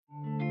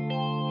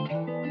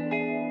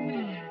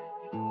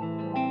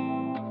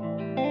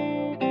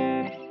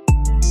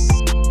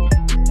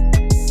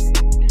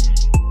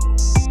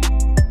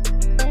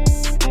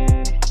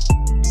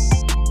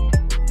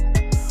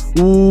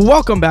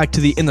Welcome back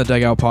to the In the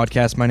Dugout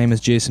podcast. My name is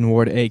Jason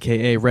Ward,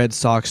 a.k.a. Red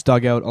Sox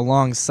Dugout,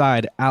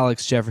 alongside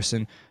Alex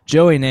Jefferson,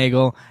 Joey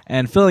Nagel,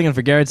 and filling in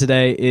for Garrett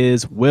today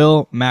is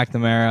Will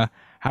McNamara.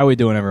 How are we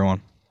doing,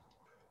 everyone?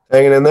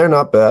 Hanging in there,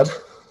 not bad.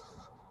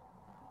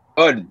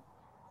 Good.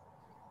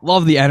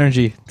 Love the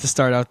energy to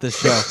start out this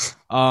show.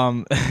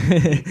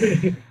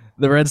 The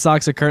Red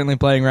Sox are currently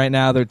playing right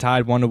now. They're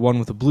tied 1-1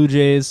 with the Blue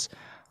Jays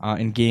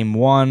in Game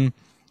 1,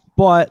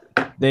 but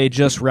they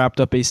just wrapped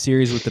up a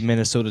series with the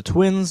Minnesota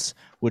Twins,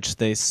 which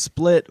they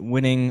split,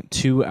 winning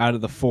 2 out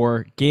of the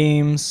 4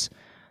 games.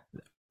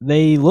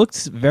 They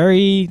looked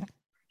very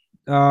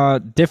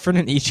different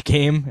in each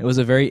game. It was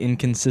a very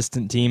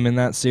inconsistent team in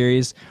that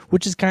series,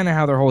 which is kind of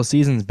how their whole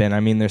season's been. I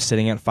mean, they're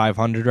sitting at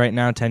 500 right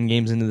now, 10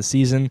 games into the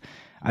season.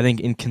 I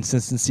think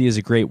inconsistency is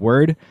a great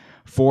word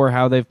for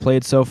how they've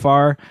played so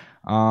far.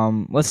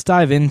 Let's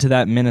dive into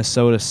that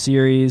Minnesota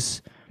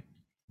series.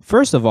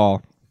 First of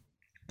all,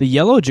 the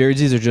yellow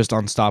jerseys are just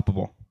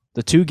unstoppable.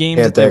 The 2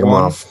 games that they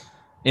won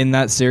in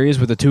that series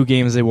were the 2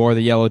 games they wore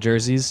the yellow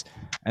jerseys.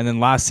 And then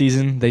last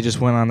season, they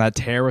just went on that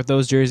tear with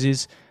those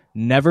jerseys.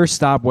 Never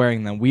stop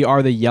wearing them. We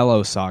are the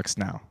Yellow Sox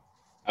now.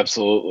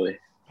 Absolutely.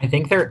 I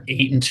think they're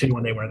 8-2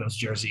 when they wear those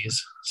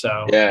jerseys.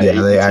 So yeah,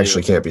 they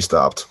actually can't be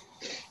stopped.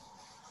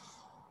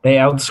 They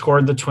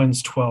outscored the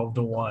Twins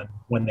 12-1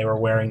 when they were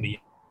wearing the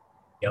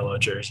yellow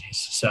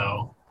jerseys.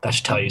 So that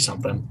should tell you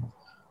something.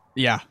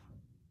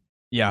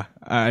 Yeah,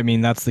 I mean,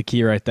 that's the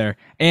key right there.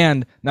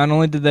 And not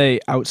only did they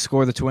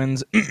outscore the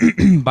Twins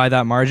by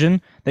that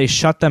margin, they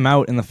shut them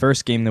out in the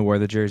first game they wore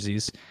the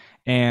jerseys.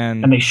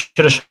 And they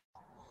should have shut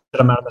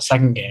them out in the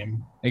second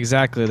game.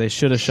 Exactly. They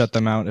should have shut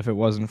them out if it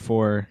wasn't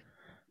for...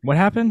 What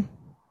happened?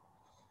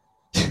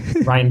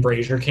 Ryan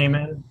Brazier came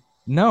in?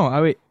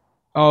 No,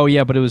 Oh,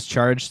 yeah, but it was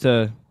charged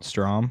to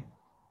Strom.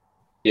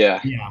 Yeah.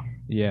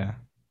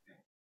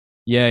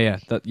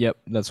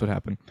 That's what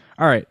happened.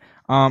 All right.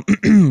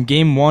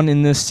 Game 1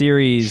 in this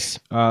series,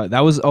 that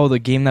was the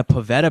game that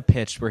Pivetta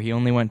pitched where he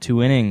only went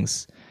 2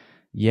 innings.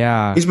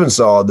 Yeah. He's been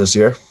solid this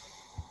year.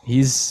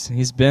 He's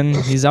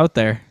out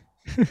there.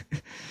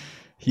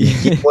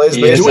 he plays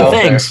baseball.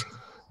 Things.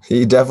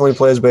 He definitely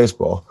plays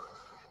baseball.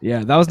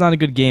 Yeah, that was not a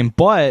good game,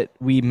 but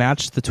we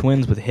matched the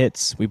Twins with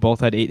hits. We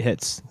both had 8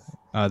 hits.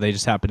 They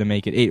just happened to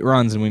make it 8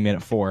 runs, and we made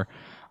it 4.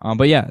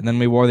 But yeah, then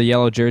we wore the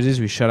yellow jerseys.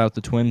 We shut out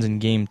the Twins in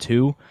Game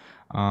 2.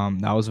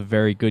 That was a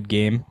very good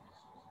game.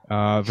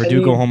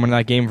 Verdugo home in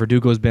that game.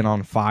 Verdugo's been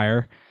on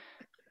fire.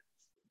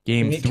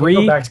 Game 3. Can we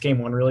go back to Game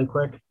 1 really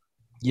quick?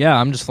 Yeah,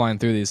 I'm just flying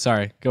through these.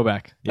 Sorry. Go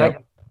back. Yeah.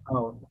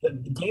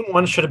 Game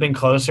 1 should have been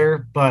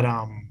closer, but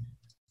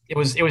it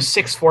was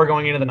 6-4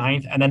 going into the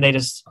 9th, and then they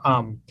just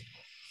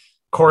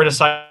Cora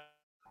decided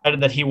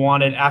that he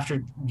wanted,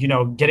 after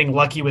getting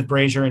lucky with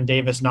Brazier and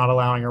Davis not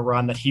allowing a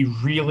run, that he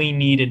really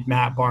needed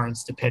Matt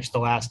Barnes to pitch the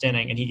last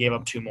inning, and he gave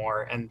up 2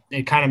 more, and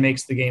it kind of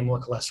makes the game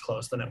look less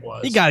close than it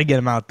was. You got to get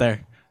him out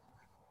there.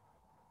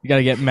 You got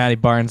to get Matty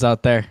Barnes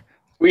out there.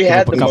 We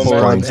had the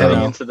momentum heading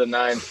runs. into the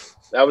 9th.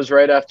 That was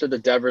right after the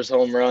Devers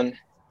home run.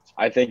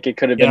 I think it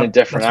could have been a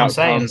different outcome. That's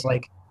what I'm saying. It's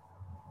like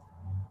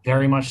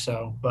very much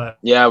so. But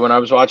yeah, when I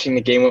was watching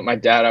the game with my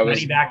dad, I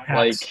was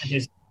like,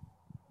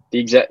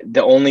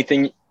 the only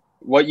thing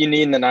what you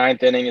need in the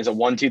 9th inning is a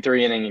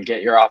 1-2-3 inning and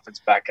get your offense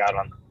back out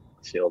on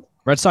the field.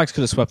 Red Sox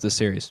could have swept this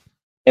series.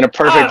 In a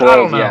perfect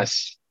world,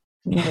 yes.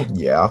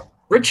 Yeah.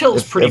 Rich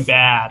Hill's pretty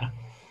bad.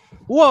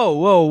 Whoa.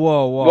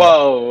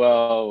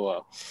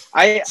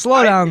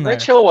 Slow down there.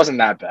 Rich Hill wasn't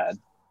that bad.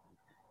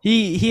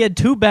 He had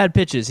 2 bad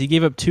pitches. He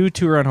gave up 2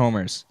 2-run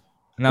homers,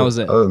 and that was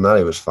it. Other than that,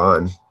 he was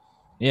fine.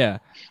 Yeah.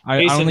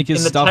 I don't think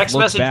his stuff looked bad. In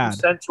the text message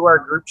you sent to our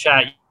group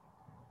chat,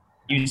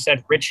 you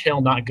said Rich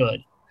Hill not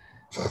good.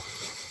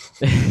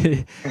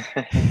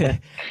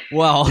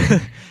 Well,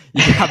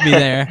 you got me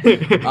there.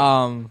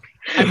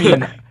 I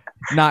mean,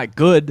 not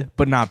good,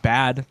 but not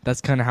bad.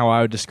 That's kind of how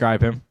I would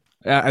describe him.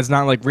 It's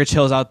not like Rich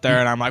Hill's out there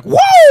and I'm like,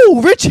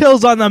 whoa, Rich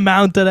Hill's on the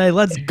mound today.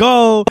 Let's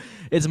go.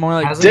 It's more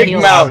like Dick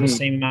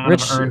Mountain.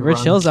 Rich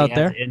Hill's out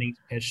there. Innings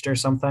pitched or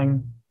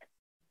something.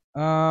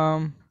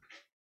 I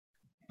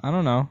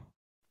don't know.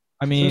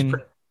 I mean,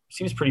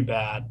 seems pretty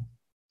bad.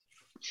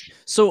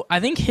 So I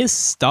think his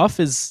stuff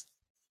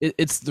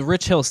it's the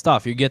Rich Hill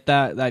stuff. You get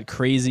that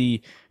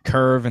crazy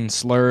curve and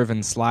slurve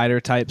and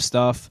slider type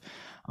stuff.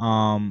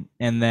 And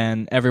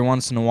then every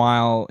once in a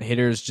while,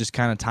 hitters just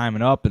kind of time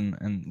it up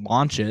and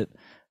launch it.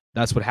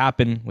 That's what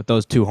happened with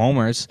those 2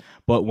 homers.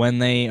 But when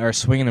they are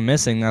swinging and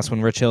missing, that's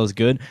when Rich Hill is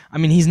good. I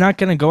mean, he's not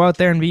going to go out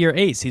there and be your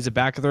ace. He's a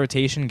back of the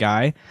rotation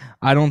guy.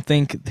 I don't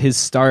think his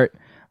start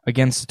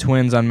against the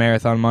Twins on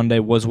Marathon Monday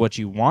was what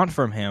you want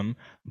from him,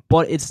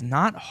 but it's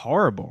not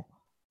horrible.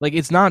 Like,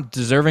 it's not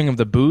deserving of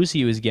the boos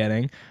he was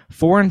getting.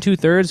 4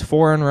 2/3,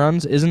 4 earned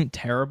runs isn't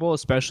terrible,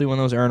 especially when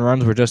those earned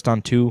runs were just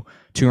on 2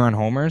 2-run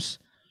homers.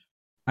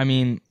 I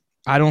mean,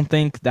 I don't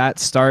think that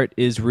start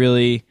is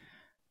really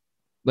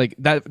like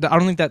that. I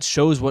don't think that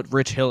shows what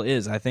Rich Hill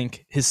is. I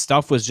think his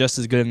stuff was just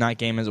as good in that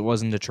game as it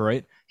was in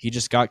Detroit. He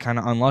just got kind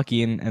of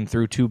unlucky and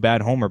threw 2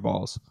 bad homer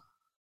balls.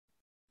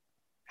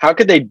 How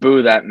could they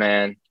boo that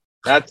man?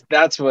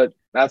 That's what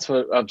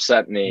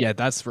upset me. Yeah,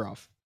 that's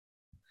rough.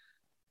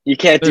 You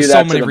can't There's do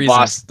that so many to the reasons.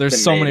 Boston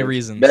There's so many native.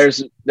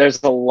 reasons.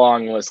 There's a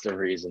long list of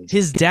reasons.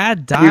 His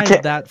dad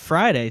died that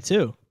Friday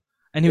too,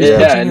 and he was Yeah,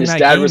 pitching and in his that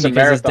dad game was a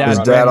because his marathon His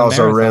dad dad ran the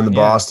also ran the marathon,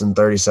 Boston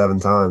 37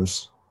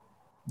 times.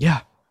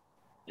 Yeah.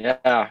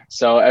 Yeah.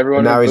 So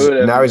everyone And booed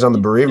him. now he's on the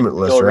bereavement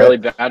You list, feel right? really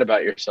bad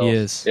about yourself. He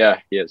is. Yeah,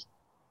 he is.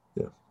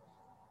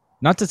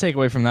 Not to take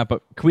away from that,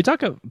 but can we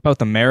talk about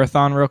the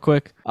marathon real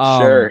quick?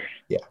 Sure.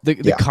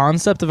 The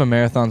concept of a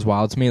marathon's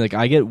wild to me. Like,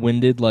 I get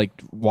winded like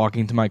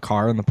walking to my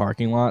car in the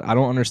parking lot. I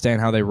don't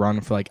understand how they run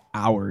for like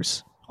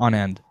hours on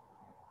end.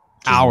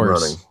 Just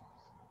Hours. running.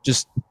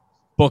 Just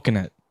booking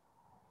it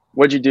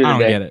What'd you do I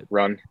today? don't get it.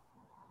 Run.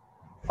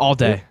 all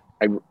day.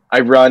 I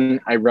run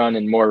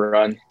and more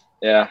run.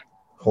 Yeah.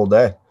 Whole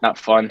day. Not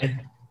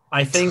fun.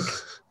 I think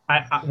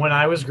when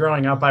I was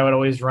growing up, I would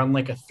always run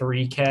like a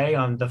 3K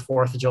on the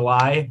 4th of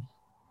July,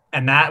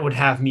 and that would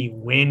have me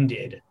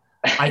winded.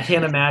 I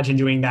can't imagine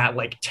doing that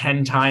like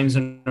 10 times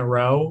in a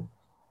row.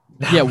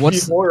 That would be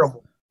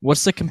horrible.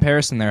 What's the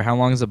comparison there? How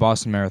long is the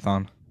Boston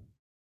Marathon?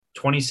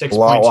 26. A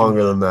lot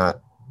longer than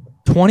that.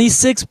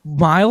 26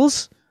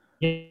 miles?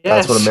 Yes.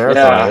 That's what a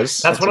marathon is.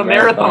 That's what a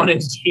marathon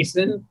is,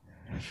 Jason.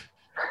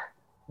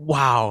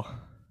 Wow.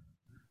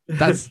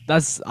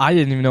 That's I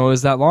didn't even know it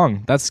was that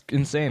long. That's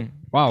insane.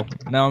 Wow.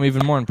 Now I'm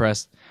even more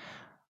impressed.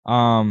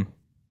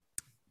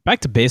 Back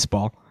to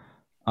baseball.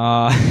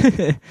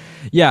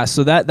 Yeah,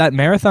 so that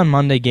Marathon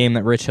Monday game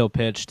that Rich Hill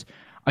pitched,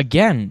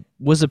 again,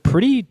 was a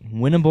pretty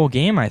winnable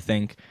game, I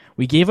think.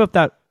 We gave up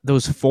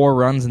those 4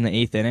 runs in the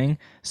 8th inning,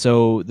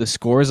 so the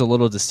score is a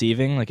little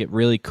deceiving. Like, it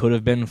really could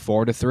have been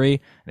 4-3.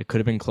 It could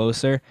have been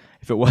closer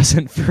if it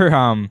wasn't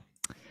for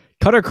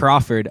Cutter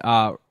Crawford.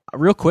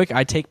 Real quick,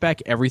 I take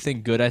back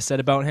everything good I said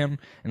about him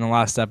in the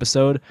last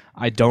episode.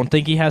 I don't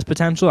think he has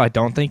potential. I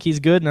don't think he's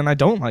good, and I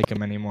don't like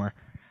him anymore.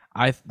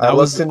 I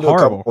looked into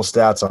horrible. a couple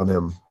stats on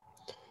him.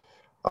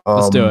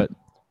 Let's do it.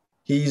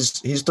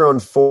 He's thrown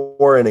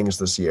 4 innings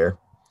this year.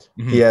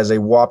 Mm-hmm. He has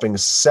a whopping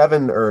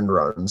 7 earned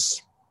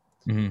runs.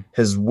 Mm-hmm.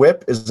 His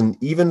whip is an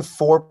even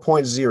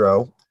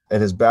 4.0,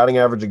 and his batting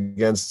average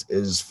against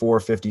is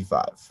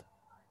 455.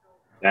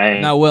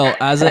 Dang. Now, Will,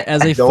 as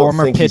a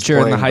former pitcher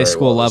in the high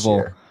school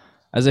level,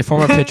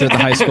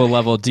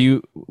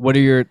 what are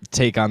your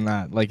take on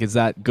that? Like, is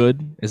that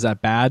good? Is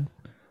that bad?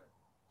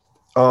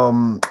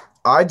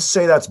 I'd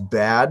say that's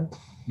bad.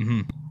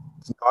 Mm-hmm.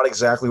 It's not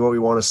exactly what we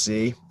want to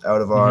see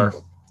out of our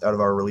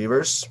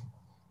relievers.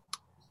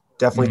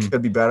 Definitely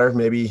could be better.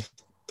 Maybe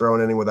throw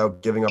an inning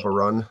without giving up a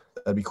run.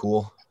 That'd be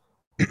cool.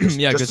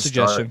 Yeah, good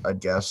suggestion. Start, I'd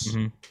guess.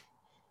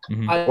 Mm-hmm.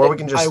 Mm-hmm. Or we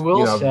can just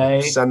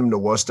say, send him to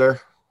Worcester.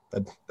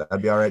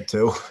 That'd be all right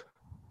too.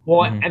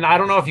 Well, and I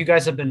don't know if you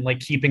guys have been like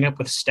keeping up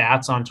with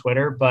stats on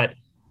Twitter, but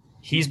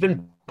he's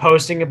been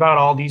posting about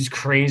all these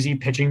crazy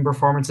pitching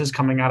performances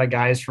coming out of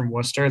guys from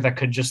Worcester that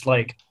could just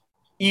like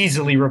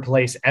easily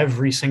replace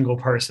every single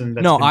person.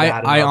 That's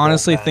I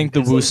honestly think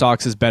the Woo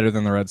Sox is better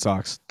than the Red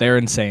Sox. They're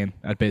insane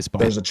at baseball.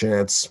 There's a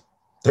chance.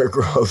 They're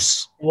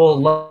gross. Well,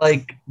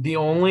 like the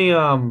only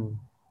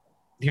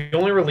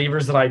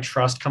relievers that I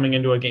trust coming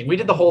into a game, we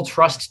did the whole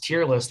trust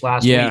tier list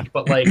last week,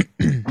 but like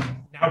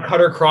now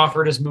Cutter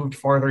Crawford has moved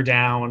farther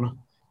down.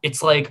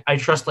 It's like I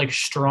trust like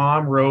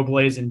Strahm,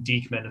 Robles, and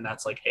Diekman, and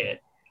that's like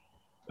it.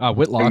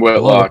 Whitlock. And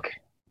Whitlock.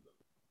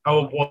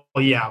 Oh well,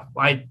 yeah.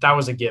 That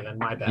was a given.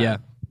 My bad.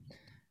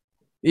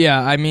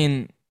 Yeah. I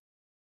mean,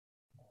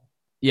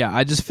 yeah.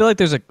 I just feel like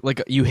there's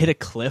you hit a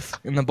cliff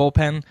in the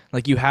bullpen.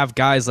 Like, you have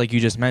guys like you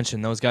just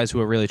mentioned, those guys who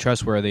are really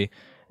trustworthy.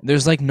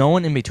 There's like no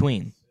one in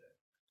between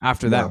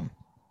after them.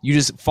 You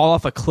just fall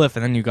off a cliff,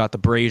 and then you got the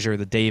Brazier,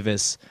 the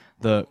Davis,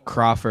 the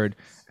Crawford,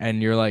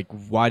 and you're like,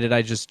 why did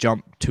I just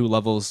jump 2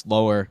 levels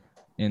lower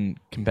in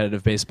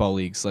competitive baseball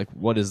leagues? Like,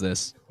 what is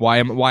this? Why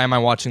am I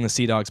watching the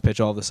Sea Dogs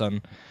pitch all of a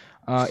sudden?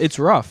 It's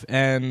rough,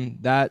 and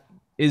that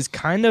is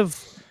kind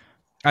of,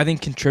 I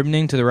think,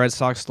 contributing to the Red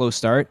Sox slow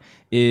start.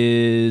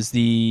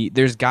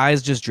 There's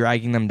guys just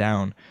dragging them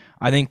down.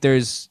 I think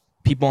there's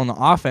people on the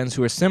offense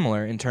who are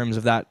similar in terms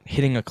of that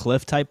hitting a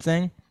cliff type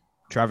thing.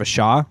 Travis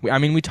Shaw. I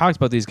mean, we talked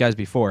about these guys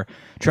before.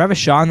 Travis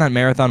Shaw in that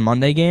Marathon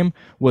Monday game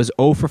was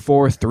 0 for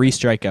 4, 3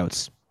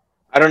 strikeouts.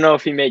 I don't know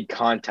if he made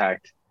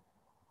contact.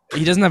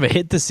 He doesn't have a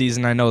hit this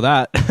season. I know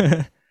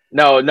that.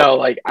 No.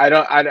 Like,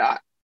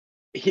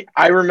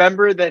 I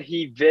remember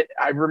that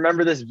I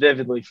remember this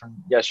vividly from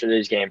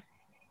yesterday's game.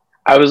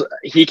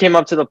 He came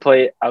up to the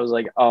plate. I was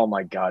like, oh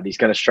my God, he's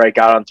going to strike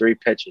out on 3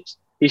 pitches.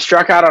 He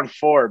struck out on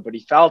 4, but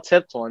he foul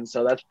tipped 1,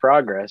 so that's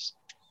progress.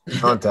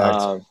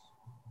 Contact.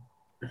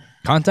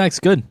 Contact's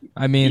good.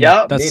 I mean,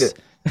 Yep. that's Need it.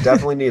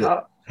 Definitely need it.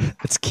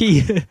 it's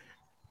key.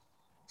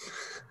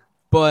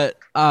 But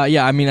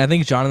yeah, I mean, I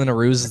think Jonathan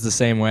Aruz is the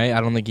same way. I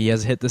don't think he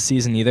has a hit this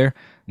season either.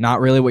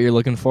 Not really what you're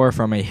looking for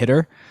from a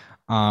hitter.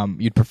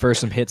 You'd prefer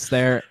some hits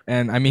there,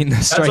 and I mean, the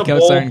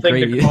strikeouts aren't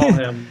great. To call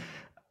him.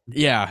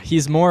 Yeah,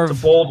 he's more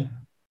of bold.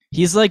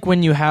 He's like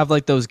when you have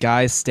like those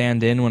guys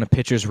stand in when a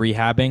pitcher's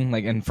rehabbing,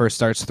 like, and first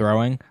starts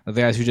throwing. The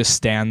guys who just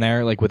stand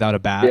there like without a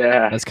bat.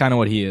 Yeah, that's kind of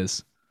what he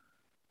is.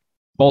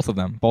 Both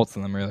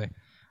of them, really.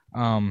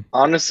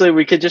 Honestly,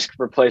 we could just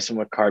replace them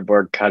with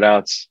cardboard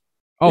cutouts.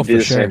 Oh, Do for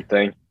the sure. same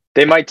thing.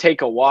 They might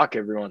take a walk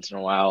every once in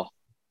a while.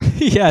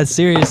 Yeah,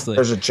 seriously.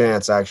 There's a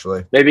chance,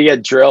 actually. Maybe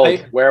get drilled.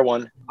 I- Wear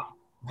one.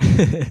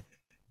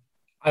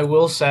 I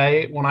will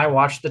say, when I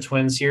watched the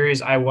Twin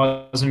series, I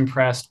was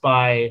impressed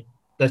by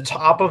the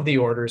top of the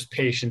order's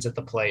patience at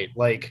the plate.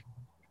 Like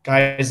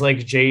guys like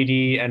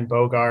JD and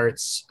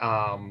Bogarts,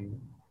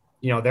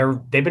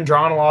 they've been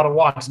drawing a lot of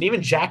walks, and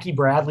even Jackie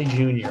Bradley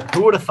Jr.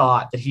 Who would have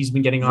thought that he's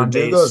been getting on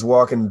Verdugo's base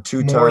walking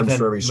 2 more times than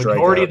for every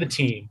majority strikeout. of the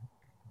team?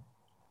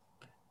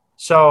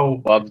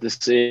 So Love to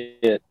see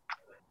it.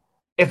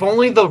 if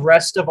only the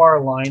rest of our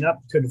lineup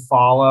could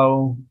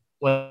follow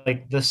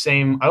like the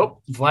same. Oh,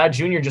 Vlad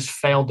Jr. just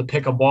failed to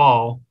pick a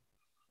ball.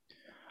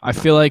 I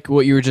feel like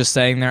what you were just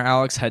saying there,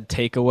 Alex, had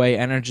takeaway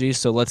energy.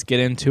 So let's get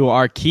into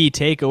our key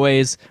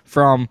takeaways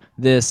from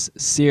this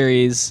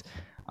series.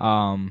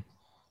 I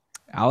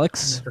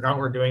Alex? forgot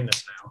we're doing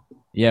this now.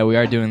 Yeah, we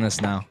are doing this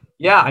now.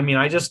 Yeah, I mean,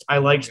 I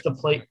liked the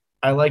plate.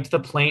 I liked the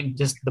plate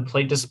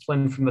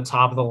discipline from the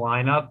top of the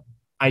lineup.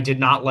 I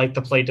did not like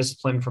the plate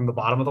discipline from the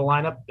bottom of the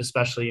lineup,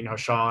 especially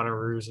Sean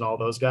Aruz and all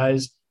those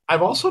guys.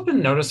 I've also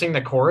been noticing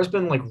that Cora's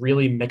been like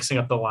really mixing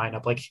up the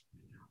lineup. Like,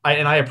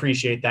 I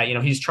appreciate that.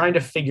 He's trying to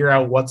figure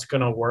out what's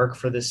going to work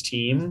for this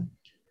team.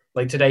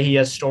 Like today, he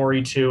has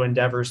Story 2 and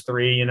Devers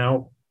 3.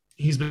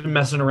 He's been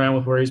messing around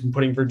with where he's been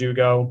putting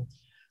Verdugo.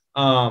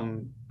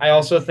 I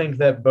also think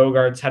that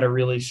Bogarts had a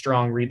really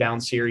strong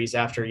rebound series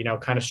after,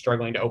 kind of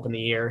struggling to open the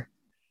year.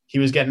 He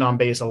was getting on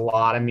base a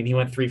lot. I mean, he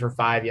went 3 for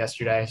 5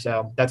 yesterday.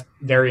 So that's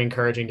very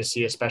encouraging to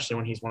see, especially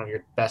when he's one of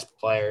your best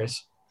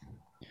players.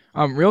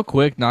 Real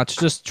quick, not to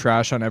just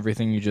trash on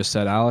everything you just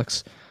said,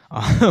 Alex.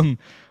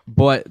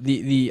 But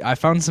I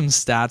found some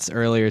stats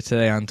earlier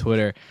today on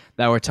Twitter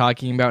that were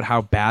talking about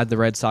how bad the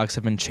Red Sox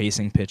have been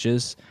chasing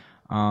pitches.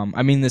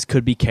 I mean, this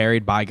could be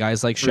carried by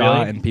guys like Shaw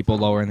Really? and people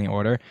lower in the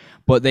order,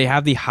 but they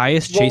have the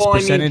highest chase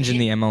percentage in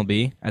the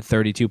MLB at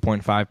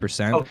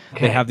 32.5%. Okay.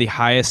 They have the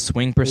highest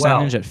swing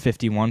percentage at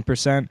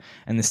 51%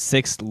 and the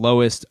 6th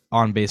lowest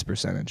on-base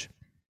percentage.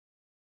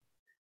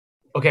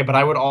 Okay, but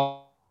I would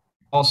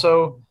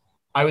also,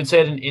 I would say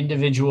at an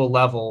individual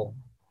level,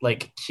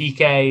 like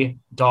Kike,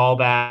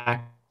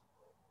 Dahlback.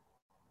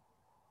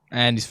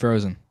 And he's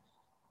frozen.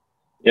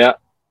 Yeah.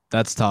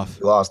 That's tough.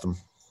 You lost him.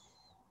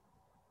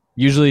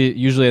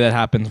 Usually that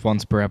happens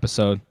once per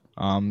episode.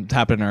 It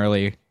happened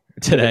early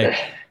today.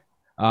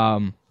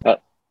 Oh,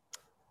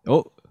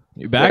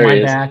 you're back? There he My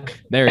is.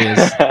 back. There he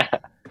is.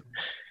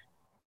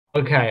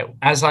 Okay,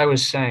 as I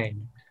was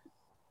saying,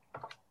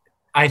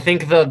 I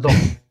think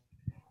the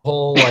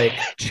whole like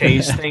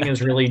chase thing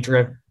is really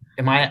driven.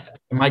 Am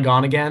I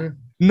gone again?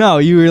 No,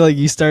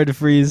 you started to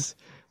freeze.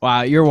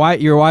 Wow, your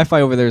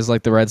Wi-Fi over there is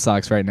like the Red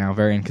Sox right now,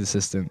 very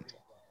inconsistent.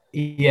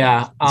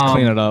 Yeah. Let's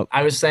clean it up.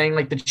 I was saying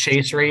like the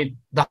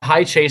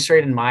high chase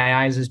rate in my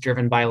eyes is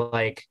driven by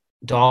like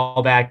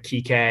Dahlback,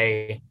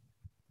 Kike,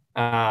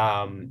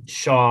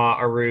 Shaw,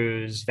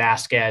 Aruz,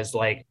 Vasquez.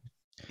 Like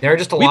there are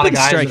just a We've lot of been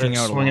guys that striking are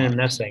out a swinging lot. and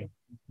missing.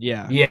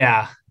 Yeah,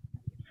 Yeah.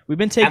 we've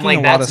been taking like,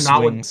 a lot of that's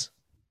not what- swings.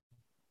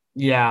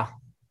 Yeah.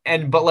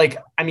 But like,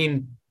 I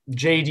mean,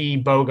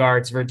 JD,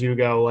 Bogarts,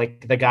 Verdugo,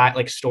 like the guy,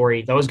 like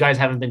Story, those guys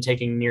haven't been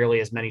taking nearly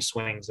as many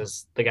swings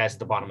as the guys at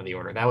the bottom of the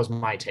order. That was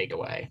my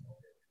takeaway.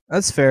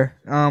 That's fair.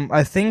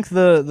 I think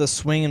the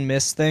swing and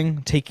miss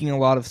thing, taking a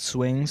lot of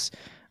swings,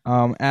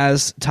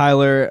 as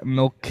Tyler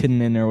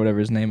Milkinen or whatever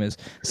his name is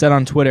said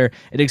on Twitter,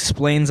 it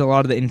explains a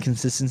lot of the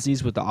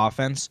inconsistencies with the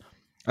offense.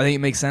 I think it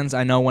makes sense.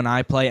 I know when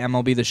I play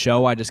MLB The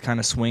Show, I just kind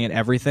of swing at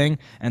everything,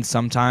 and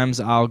sometimes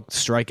I'll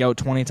strike out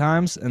 20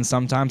 times, and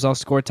sometimes I'll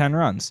score 10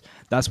 runs.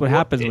 That's what Well,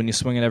 happens when you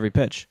swing at every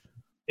pitch.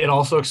 It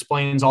also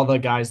explains all the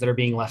guys that are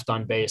being left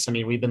on base. I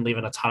mean, we've been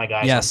leaving a ton of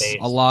guys Yes, on base.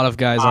 a lot of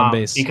guys on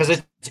base.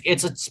 Because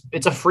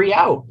it's a free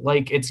out.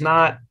 Like it's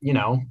not,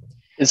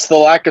 It's the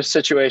lack of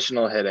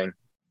situational hitting.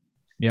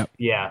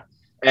 yeah.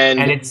 And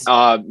it's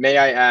may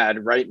I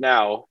add, right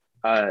now,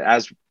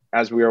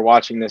 as we are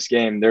watching this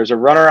game, there's a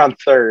runner on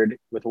third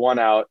with 1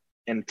 out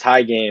in a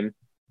tie game,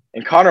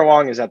 and Connor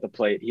Wong is at the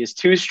plate. He has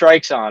 2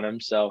 strikes on him,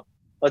 so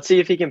let's see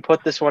if he can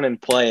put this one in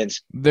play.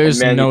 There's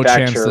no chance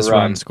manufacture a this run.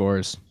 run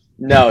scores.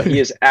 No, he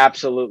is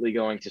absolutely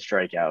going to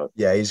strike out.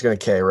 Yeah, he's going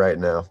to K right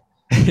now.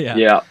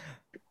 Yeah.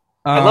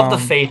 I love the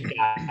faith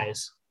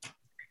guys.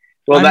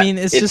 Well, I mean,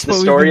 it's just the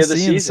what story we've of been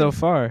the seeing season. so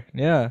far.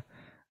 Yeah,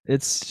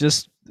 it's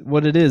just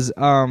what it is.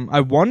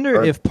 I wonder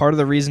Sure. if part of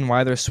the reason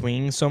why they're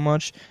swinging so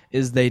much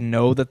is they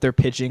know that their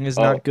pitching is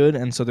not good,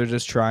 and so they're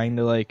just trying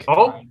to like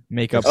Oh,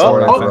 make up Oh,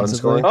 for it oh, run offensively.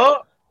 scoring. Oh,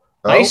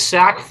 nice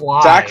sack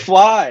fly. sack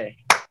fly.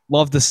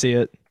 Love to see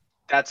it.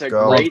 That's a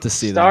Go. Love great to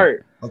see that.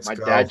 start. Let's My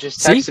go. dad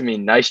just See? texted me.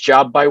 Nice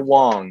job by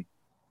Wong.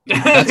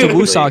 That's a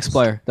Woo Please. Sox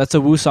player. That's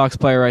a Woo Sox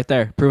player right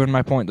there, proving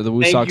my point that the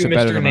Woo Thank Sox you, are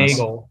better Mr. than us.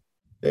 Nagel.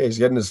 Yeah, he's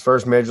getting his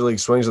first major league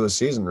swings of the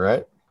season,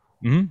 right?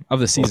 Of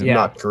the season. Yeah.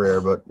 Not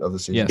career, but of the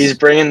season. Yes. He's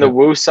bringing the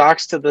Woo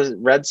Sox to the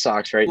Red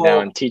Sox right now Well,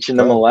 and teaching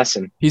them a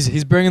lesson.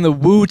 He's bringing the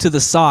Woo to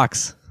the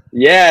Sox.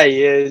 Yeah,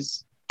 he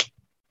is.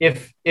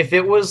 If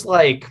it was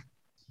like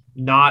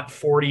not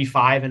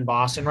 45 in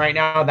Boston right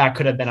now, that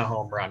could have been a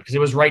home run because it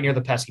was right near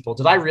the pesky pole.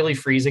 Did I really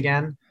freeze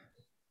again?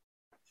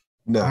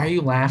 No. Why are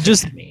you laughing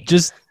Just at me?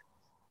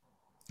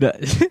 Oh,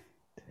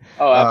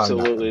 no.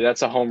 absolutely.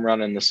 That's a home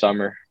run in the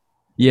summer.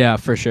 Yeah,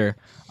 for sure.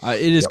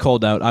 It is Yep.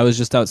 cold out. I was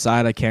just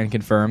outside. I can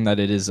confirm that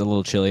it is a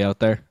little chilly out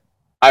there.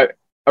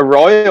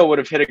 Arroyo would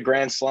have hit a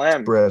grand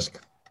slam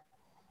Brisk.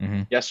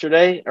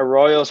 yesterday.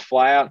 Arroyo's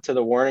fly out to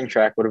the warning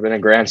track would have been a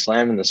grand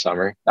slam in the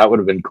summer. That would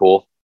have been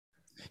cool.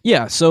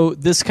 Yeah, so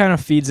this kind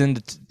of feeds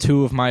into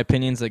two of my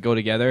opinions that go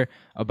together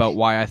about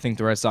why I think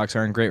the Red Sox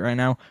aren't great right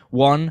now.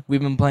 One,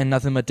 we've been playing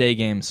nothing but day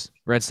games.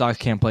 Red Sox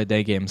can't play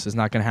day games. It's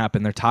not going to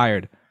happen. They're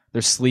tired.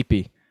 They're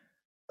sleepy.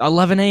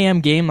 11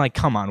 a.m. game, like,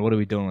 come on, what are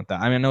we doing with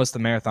that? I mean, I know it's the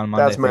Marathon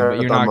Monday That's thing, but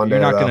you're Marathon Monday,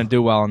 not though. going to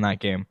do well in that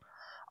game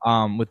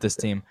with this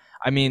team.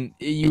 I mean,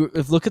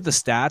 if look at the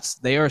stats,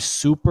 they are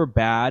super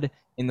bad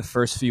in the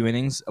first few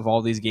innings of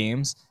all these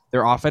games.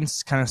 Their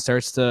offense kind of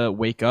starts to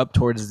wake up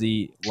towards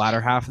the latter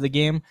half of the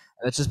game.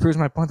 That just proves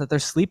my point that they're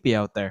sleepy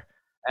out there.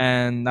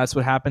 And that's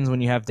what happens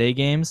when you have day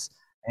games.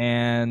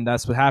 And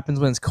that's what happens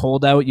when it's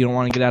cold out. You don't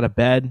want to get out of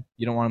bed.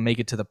 You don't want to make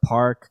it to the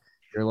park.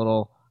 You're a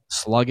little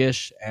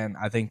sluggish. And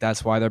I think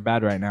that's why they're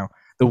bad right now.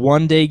 The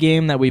one-day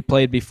game that we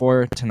played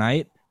before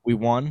tonight, we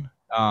won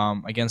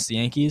against the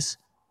Yankees.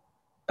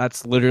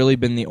 That's literally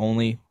been the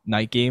only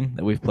night game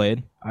that we've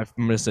played. I'm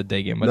going to say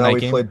day game, but No, night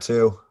we game. played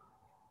two.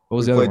 What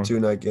was We the other played one? 2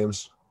 night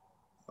games.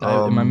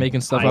 Am I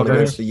making stuff I up One agree.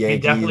 here? against the He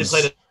definitely Yankees.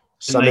 played a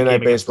Sunday night night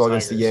game against baseball the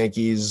against the Tigers.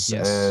 Yankees,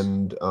 Yes.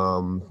 and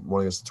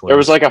one against the Twins. There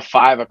was like a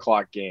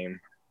 5:00 game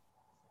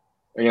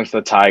against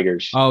the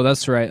Tigers. Oh,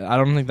 that's right. I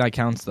don't think that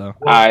counts, though.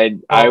 I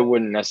well,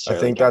 wouldn't I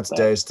necessarily. think count that's that.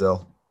 day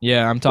still.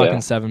 Yeah, I'm talking Yeah.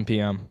 7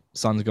 p.m.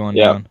 Sun's going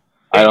Yeah. down.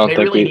 I don't they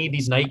think really we. need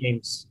these night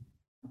games.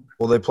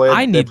 Well, they I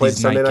played need these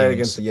Sunday night night games.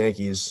 against the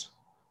Yankees,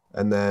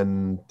 and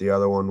then the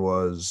other one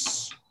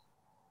was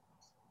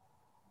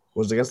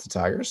it against the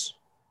Tigers?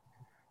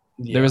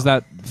 There was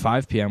that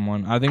 5 p.m.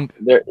 one. I think.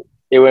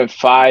 It went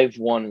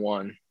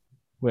 5-1-1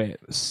 Wait.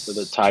 for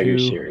the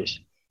Tigers series.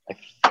 I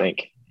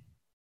think.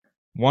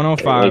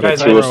 105. Like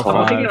Guys, a I was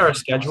 2:05. looking at our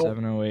schedule.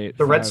 708.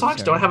 The Red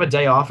Sox don't have a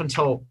day off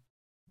until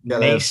Yeah,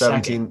 they May have 2nd.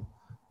 17.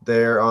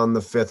 They're on the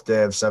 5th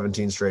day of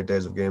 17 straight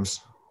days of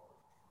games.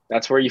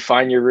 That's where you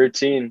find your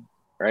routine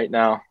right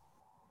now.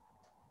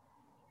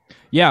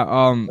 Yeah.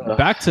 Ugh.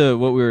 Back to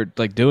what we were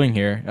doing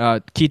here.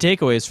 Key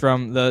takeaways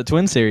from the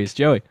Twin series,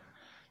 Joey.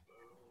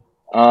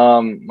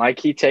 My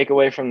key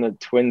takeaway from the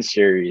Twin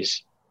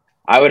series,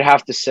 I would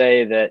have to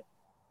say that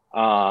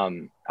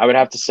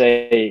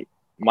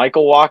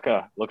Michael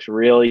Wacha looks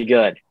really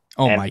good.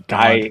 Oh And my God.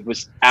 I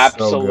was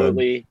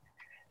absolutely,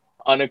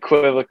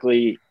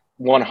 unequivocally,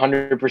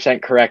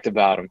 100% correct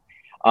about him.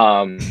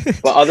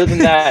 But other than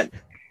that,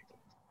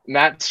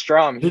 Matt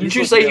Strum, Didn't he's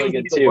you looked say he really was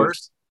good the too.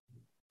 worst?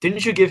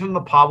 Didn't you give him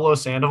the Pablo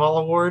Sandoval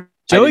Award?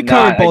 Joey did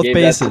not. covered I both gave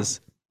that-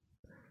 bases.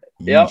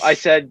 Yep, I Yeesh.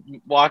 said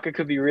Wacha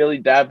could be really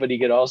bad, but he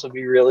could also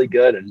be really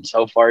good, and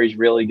so far he's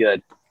really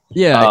good.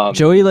 Yeah.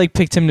 Joey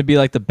picked him to be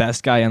the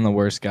best guy and the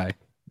worst guy.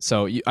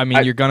 So you're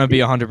gonna be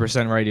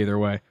 100% right either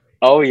way.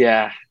 Oh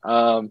yeah,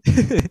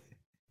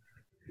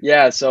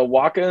 yeah. So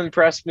Wacha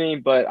impressed me,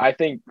 but I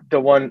think the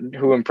one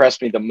who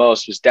impressed me the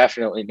most was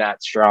definitely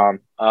Matt Strom.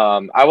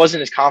 I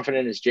wasn't as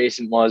confident as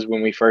Jason was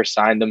when we first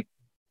signed him.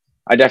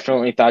 I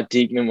definitely thought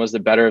Diekman was the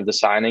better of the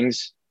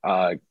signings,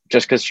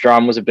 just because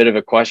Strom was a bit of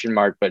a question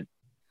mark. But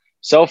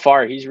so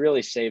far, he's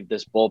really saved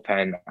this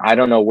bullpen. I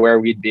don't know where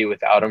we'd be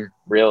without him,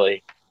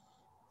 really.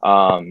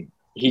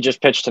 He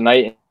just pitched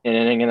tonight, an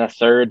inning and a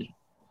third.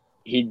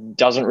 He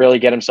doesn't really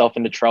get himself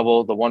into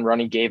trouble. The one run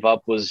he gave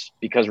up was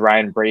because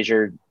Ryan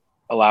Brazier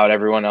allowed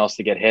everyone else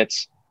to get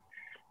hits.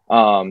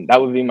 That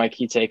would be my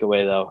key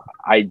takeaway, though.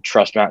 I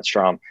trust Matt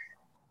Strom.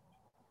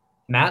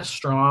 Matt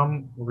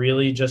Strom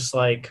really just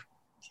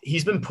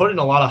he's been put in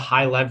a lot of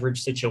high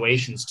leverage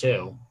situations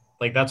too.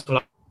 That's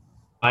what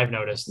I've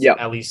noticed. Yeah.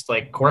 At least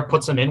Cork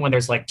puts him in when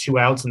there's 2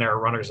 outs and there are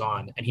runners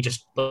on, and he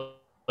just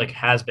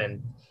has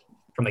been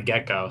from the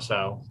get go.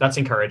 So that's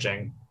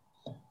encouraging.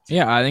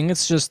 Yeah, I think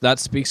it's just that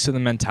speaks to the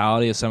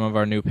mentality of some of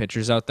our new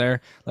pitchers out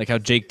there. Like how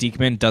Jake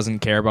Diekman doesn't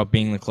care about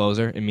being the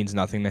closer. It means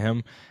nothing to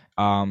him.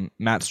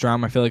 Matt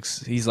Strom, I feel like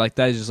he's like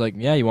that. He's just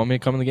yeah, you want me to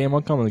come in the game?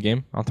 I'll come in the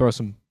game. I'll throw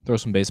some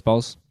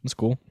baseballs. It's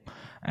cool.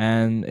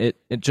 And it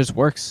just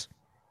works.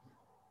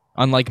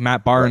 Unlike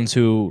Matt Barnes,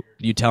 who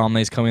you tell him that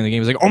he's coming in the game,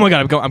 he's like, oh my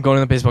God, I'm going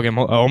in the baseball game.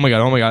 Oh my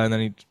God. And then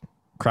he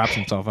craps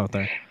himself out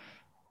there.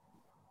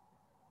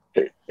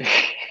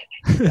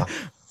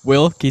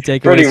 Will, key Pretty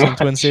takeaways from much.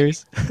 Twin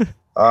Series?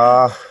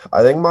 I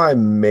think my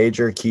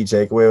major key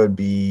takeaway would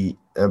be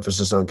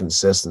emphasis on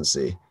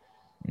consistency.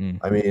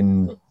 I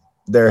mean,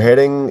 their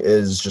hitting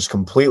is just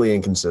completely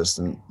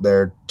inconsistent.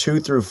 Their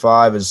 2 through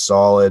 5 is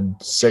solid.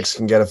 6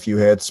 can get a few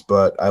hits,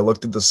 but I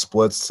looked at the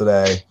splits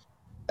today,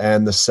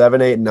 and the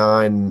 7, 8,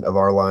 9 of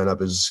our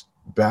lineup is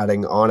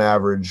batting on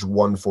average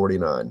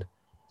 149.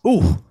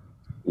 Ooh.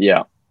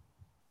 Yeah.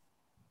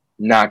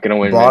 Not going to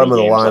win Bottom of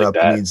many the games lineup like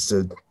that. needs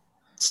to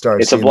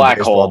start It's a seeing black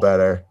baseball hole.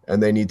 better,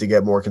 and they need to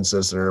get more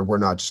consistent, or we're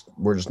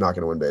just not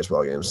going to win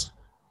baseball games.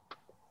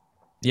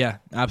 Yeah,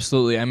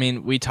 absolutely. I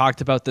mean, we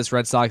talked about this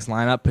Red Sox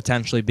lineup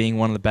potentially being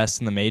one of the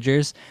best in the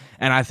majors,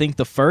 and I think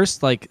the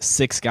first like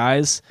 6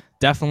 guys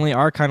definitely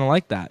are kind of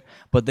like that.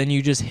 But then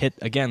you just hit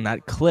again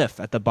that cliff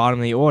at the bottom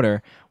of the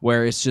order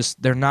where it's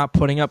just they're not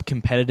putting up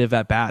competitive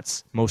at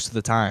bats most of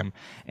the time,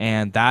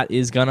 and that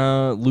is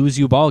gonna lose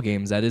you ball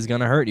games. That is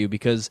gonna hurt you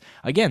because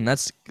again,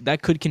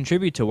 that could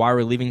contribute to why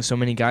we're leaving so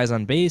many guys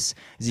on base.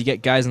 Is you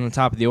get guys on the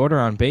top of the order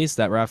on base,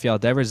 that Rafael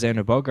Devers,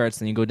 Xander Bogaerts,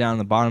 then you go down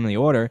the bottom of the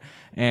order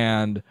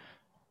and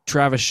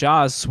Travis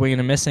Shaw's swinging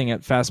and missing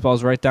at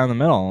fastballs right down the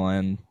middle,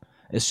 and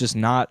it's just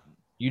not.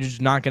 You're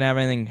just not gonna have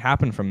anything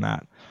happen from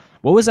that.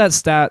 What was that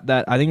stat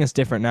that I think it's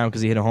different now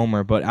because he hit a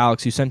homer? But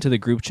Alex, you sent to the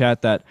group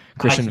chat that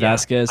Christian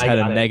Vasquez had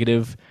a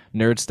negative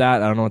nerd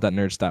stat. I don't know what that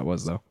nerd stat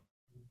was though.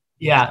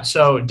 Yeah,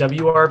 so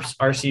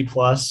WRC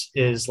plus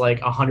is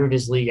like 100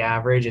 is league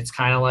average. It's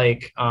kind of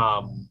like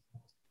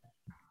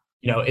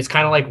it's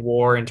kind of like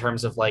WAR in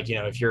terms of like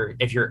if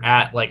you're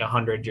at like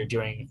 100,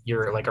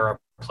 you're like a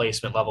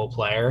replacement level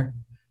player.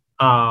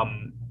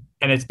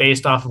 And it's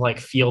based off of like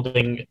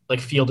fielding, like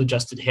field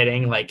adjusted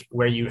hitting, like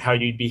how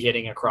you'd be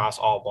hitting across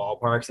all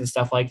ballparks and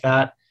stuff like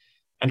that.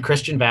 And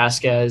Christian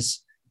Vasquez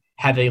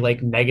had a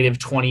like negative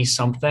 20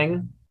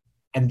 something,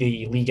 and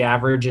the league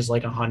average is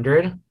like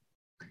 100.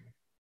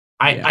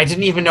 I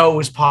didn't even know it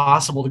was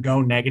possible to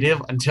go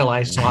negative until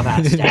I saw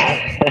that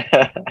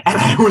stat. And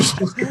I was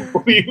just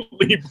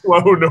completely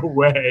blown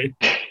away.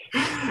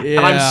 Yeah. And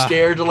I'm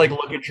scared to like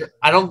look at.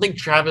 I don't think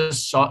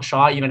Travis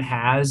Shaw even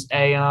has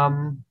a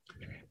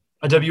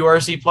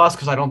WRC plus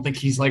because I don't think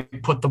he's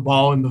like put the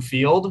ball in the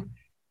field.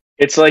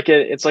 It's like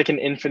an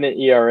infinite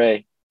ERA.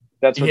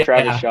 That's what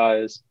Travis Shaw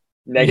is.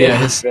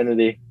 Negative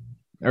infinity.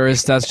 Or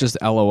is that's just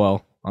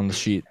LOL on the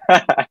sheet.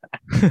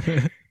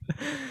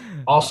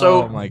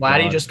 Also,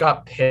 Vladdy just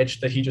got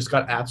pitched that he just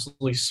got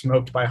absolutely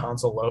smoked by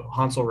Hansel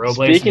Robles.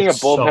 Speaking of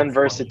bullpen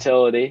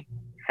versatility,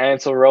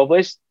 Hansel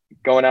Robles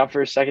going out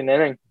for his second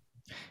inning.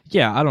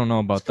 Yeah, I don't know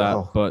about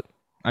that, but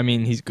I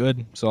mean he's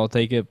good, so I'll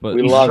take it. But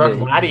we struck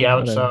Vladdy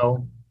out,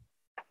 so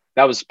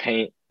that was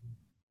paint.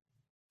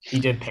 He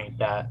did paint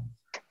that.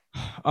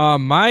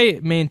 My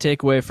main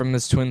takeaway from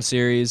this Twin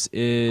series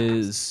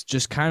is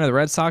just kind of the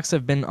Red Sox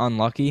have been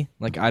unlucky.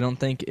 Like I don't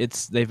think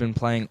they've been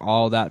playing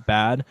all that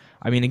bad.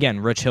 I mean, again,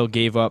 Rich Hill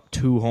gave up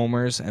 2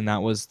 homers, and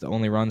that was the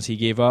only runs he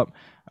gave up.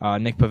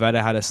 Nick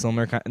Pivetta had a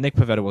similar kind. Nick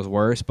Pivetta was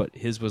worse, but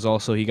his was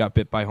also he got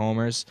bit by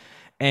homers.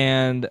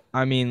 And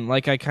I mean,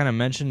 like I kind of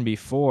mentioned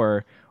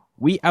before,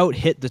 we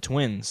out-hit the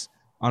Twins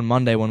on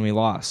Monday when we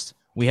lost.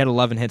 We had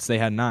 11 hits, they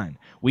had 9.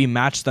 We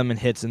matched them in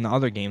hits in the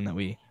other game that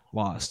we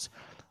lost.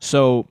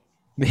 So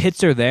the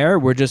hits are there.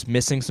 We're just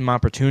missing some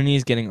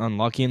opportunities, getting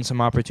unlucky in some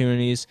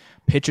opportunities.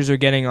 Pitchers are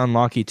getting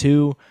unlucky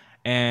too,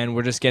 and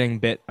we're just getting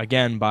bit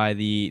again by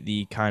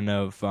the kind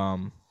of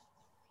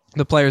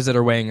the players that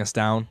are weighing us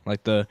down,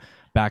 like the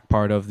back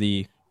part of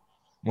the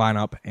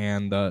lineup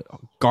and the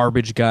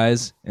garbage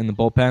guys in the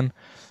bullpen.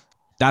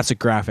 That's a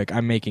graphic.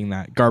 I'm making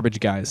that.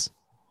 Garbage guys.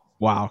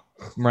 Wow.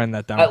 I'm writing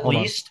that down. At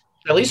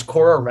least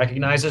Cora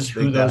recognizes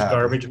who those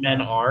garbage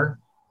men are.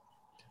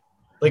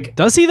 Like,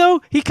 does he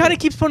though? He kind of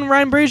keeps putting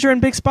Ryan Brazier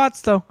in big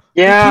spots though.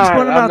 Yeah, he keeps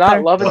putting him out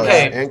there. Loving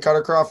that. And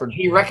Carter Crawford.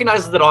 He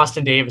recognizes that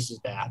Austin Davis is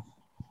bad.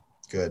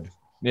 Good.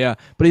 Yeah,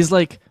 but he's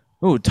like,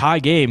 "Oh, tie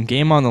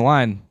game on the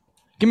line.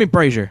 Give me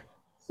Brazier."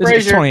 This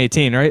is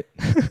 2018, right?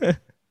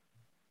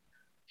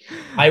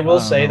 I will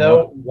say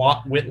though,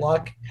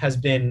 Whitlock has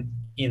been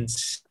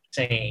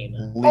insane.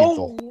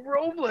 Lethal. Oh,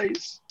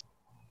 Robles.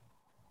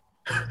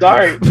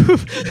 Sorry.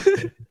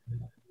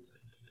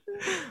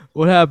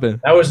 What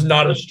happened? That was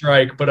not a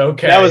strike, but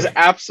okay. That was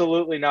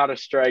absolutely not a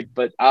strike,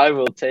 but I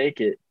will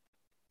take it.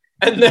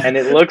 And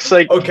it looks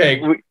like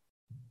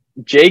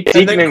Jake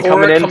Diekman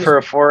coming in for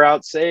a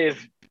 4-out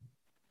save.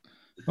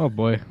 Oh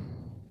boy.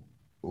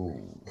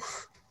 Ooh.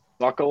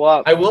 Buckle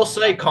up. I will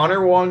say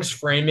Connor Wong's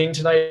framing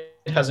tonight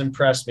has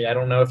impressed me. I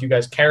don't know if you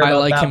guys care about that. I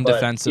like him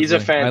defensively. He's a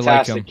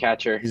fantastic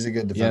catcher. He's a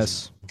good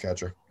defensive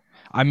catcher.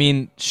 I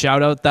mean,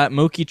 shout out that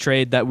Mookie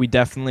trade that we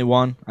definitely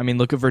won. I mean,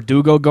 look at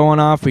Verdugo going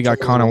off. We got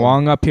Connor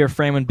Wong up here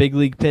framing big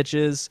league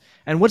pitches.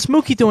 And what's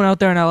Mookie doing out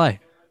there in LA?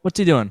 What's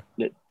he doing?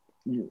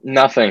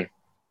 Nothing.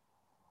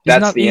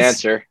 That's the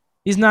answer.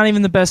 He's not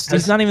even the best.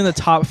 He's not even the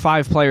top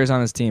 5 players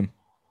on his team.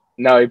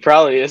 No, he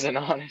probably isn't,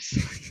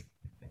 honest.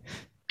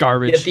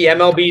 Garbage. Yet the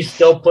MLB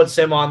still puts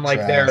him on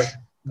like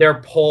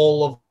their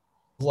poll of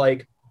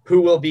like who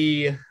will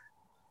be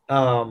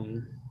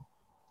the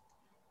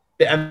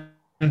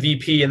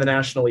MVP in the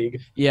National League.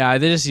 Yeah,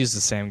 they just use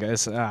the same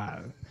guys.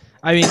 I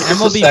mean,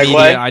 MLB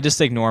media, I just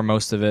ignore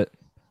most of it.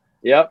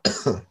 Yep.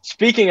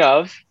 Speaking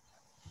of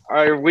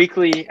our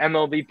weekly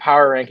MLB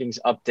Power Rankings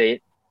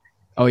update.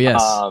 Oh,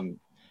 yes.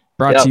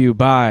 Brought to you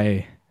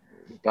by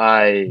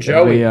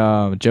Joey.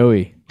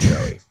 Joey.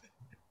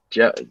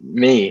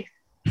 Me.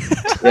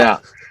 Yeah.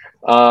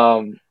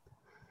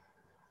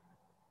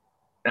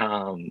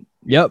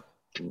 Yep.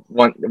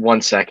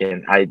 One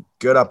second.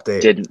 Good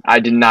update. I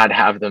did not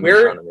have them in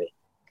front of me.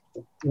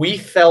 We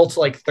felt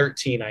like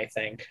 13, I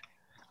think.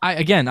 I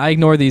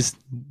ignore these.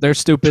 They're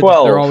stupid.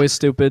 12. They're always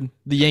stupid.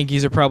 The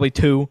Yankees are probably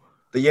 2.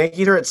 The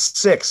Yankees are at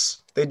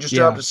 6. They just Yeah.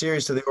 dropped a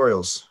series to the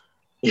Orioles.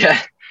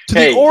 Yeah. To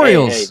the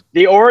Orioles.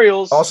 The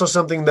Orioles. Also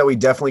something that we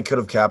definitely could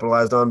have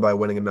capitalized on by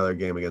winning another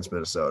game against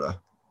Minnesota.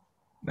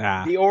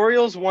 Nah. The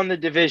Orioles won the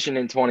division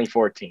in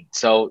 2014.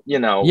 So, Yeah,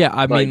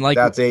 I mean, like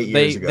that's 8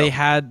 years ago. they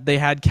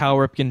had Cal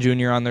Ripken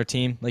Jr. on their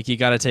team. Like, you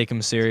got to take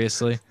him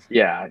seriously.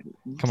 yeah.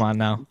 Come on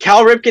now.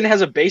 Cal Ripken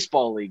has a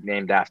baseball league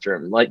named after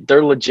him. Like,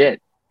 they're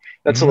legit.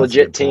 That's a Mhm.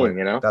 legit good team,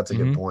 point. That's a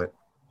good Mhm.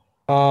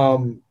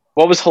 point.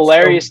 What was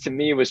hilarious to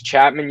me was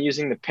Chapman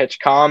using the pitch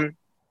comm.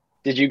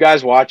 Did you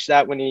guys watch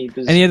that when he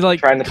was And he had to like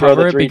trying to throw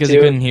cover the it because 3-2? he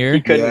couldn't hear.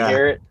 He couldn't Yeah.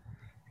 hear it.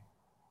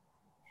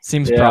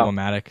 Seems Yeah.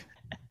 problematic.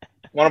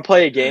 Want to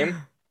play a game?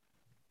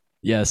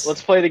 Yes.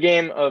 Let's play the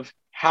game of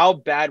how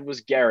bad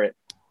was Garrett?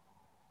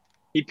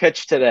 He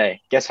pitched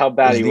today. Guess how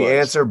bad Is he the was.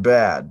 answer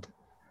bad?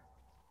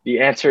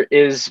 The answer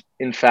is,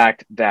 in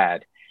fact,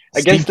 bad.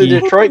 Against the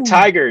Stinky. Detroit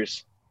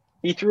Tigers,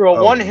 he threw a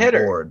Oh,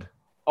 one-hitter. Lord.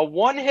 A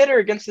one-hitter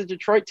against the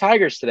Detroit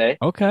Tigers today.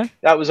 Okay.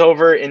 That was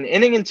over an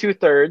inning and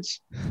 2/3.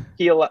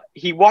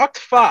 He walked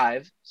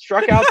 5,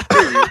 struck out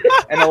 3,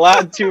 and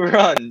allowed 2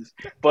 runs.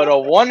 But a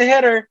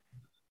one-hitter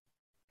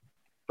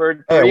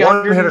for Hey, a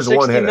one-hitter's a $360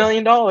 one-hitter.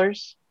 million.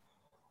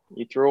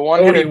 He threw a Oh,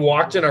 one-hitter. he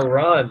walked in a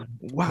run.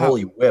 Wow.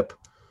 Holy whip.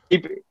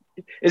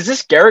 Is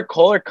this Garrett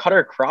Cole or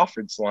Cutter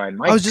Crawford's line?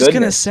 My I was just gonna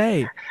goodness.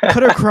 say,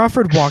 Cutter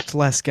Crawford walked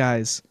less,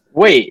 guys.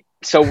 Wait,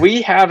 so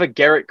we have a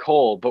Garrett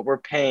Cole, but we're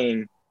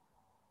paying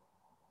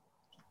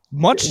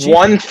Much cheaper.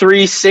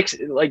 136,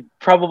 like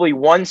probably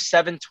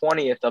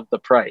 1/720th of the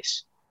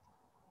price.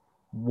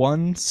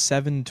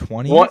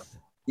 1/720. What?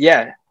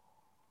 Yeah,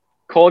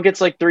 Cole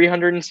gets like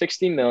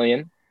 360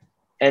 million,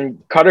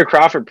 and Cutter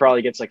Crawford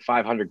probably gets like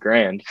 500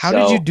 grand. How so,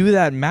 did you do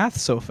that math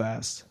so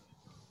fast?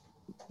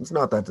 It's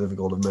not that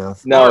difficult of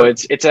math. No,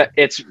 it's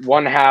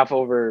 1/2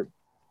 over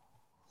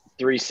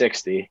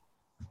 360.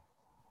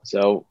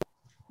 So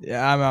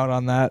Yeah, I'm out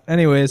on that.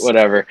 Anyways,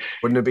 whatever.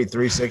 Wouldn't it be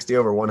 360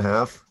 over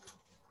 1/2?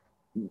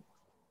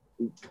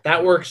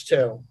 That works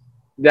too.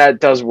 That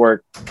does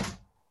work.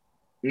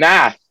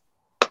 Math.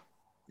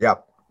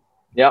 Yep.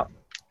 Yep.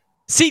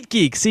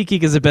 SeatGeek.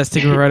 SeatGeek is the best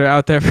ticket provider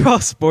out there for all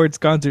sports,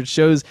 concerts,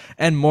 shows,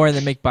 and more. And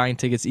they make buying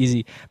tickets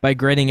easy by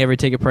grading every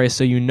ticket price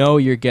so you know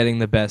you're getting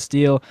the best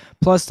deal.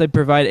 Plus, they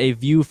provide a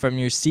view from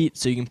your seat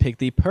so you can pick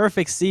the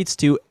perfect seats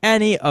to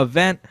any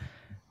event.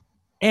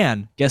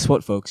 And guess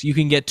what, folks? You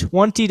can get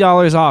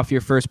 $20 off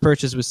your first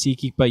purchase with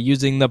SeatGeek by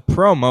using the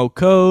promo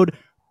code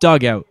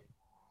DUGOUT.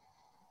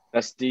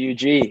 That's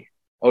DUGOUT.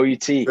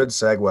 Good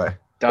segue.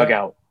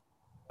 Dugout.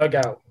 Bug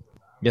out.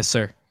 Yes,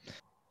 sir.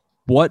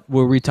 What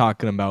were we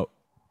talking about?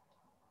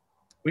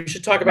 We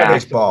should talk about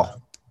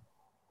Baseball.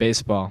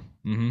 Baseball.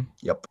 Mm-hmm.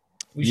 Yep.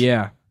 We should-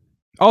 Yeah.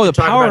 Oh, the should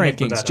talk power about Nick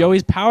rankings. Pivetta.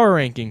 Joey's power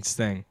rankings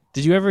thing.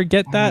 Did you ever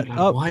get Oh my that God,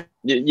 up? What?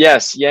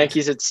 Yes,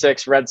 Yankees at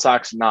 6, Red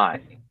Sox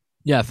 9.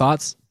 Yeah,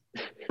 thoughts?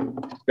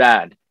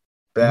 Bad.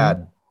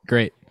 Bad.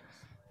 Great.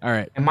 All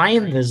right. Am I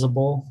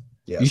invisible?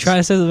 Yes. You trying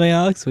to say something,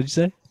 Alex? What'd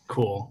you say?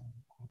 Cool.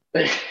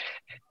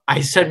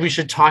 I said we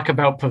should talk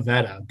about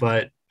Pavetta,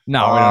 but No,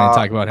 we don't need to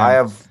talk about him. I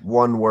have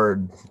one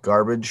word: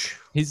 garbage.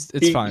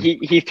 It's fine.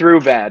 He threw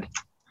bad.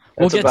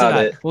 We'll That's get to about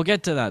that. it. We'll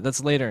get to that.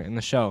 That's later in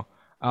the show.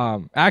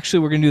 Actually,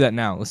 we're gonna do that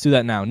now. Let's do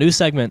that now. New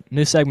segment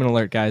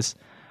alert, guys.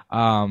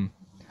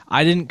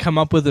 I didn't come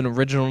up with an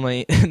original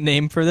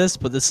name for this,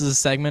 but this is a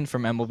segment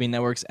from MLB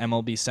Network's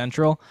MLB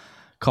Central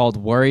called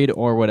Worried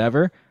or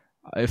Whatever.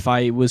 If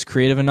I was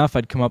creative enough,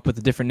 I'd come up with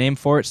a different name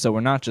for it, so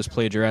we're not just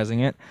plagiarizing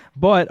it.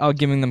 But I'll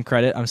giving them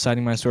credit. I'm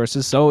citing my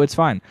sources, so it's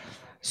fine.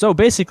 So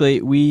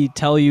basically, we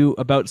tell you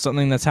about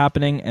something that's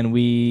happening, and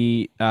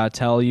we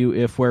tell you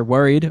if we're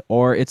worried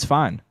or it's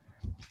fine.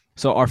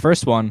 So our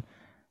first one,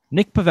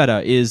 Nick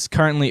Pivetta is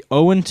currently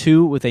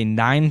 0-2 with a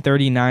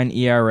 9.39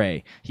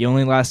 ERA. He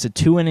only lasted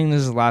 2 innings in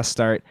his last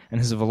start, and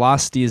his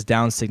velocity is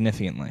down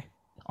significantly.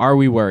 Are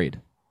we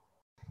worried?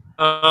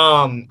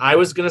 I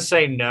was gonna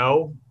say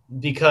no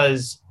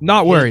because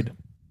Not worried.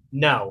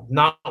 no,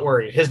 not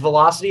worried. His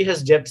velocity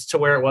has dipped to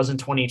where it was in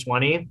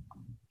 2020,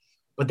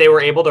 but they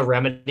were able to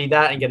remedy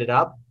that and get it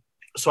up.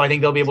 So I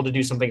think they'll be able to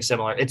do something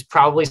similar. It's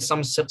probably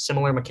some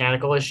similar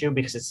mechanical issue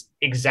because it's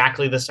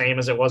exactly the same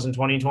as it was in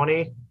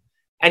 2020.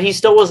 And he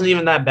still wasn't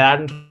even that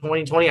bad in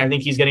 2020. I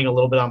think he's getting a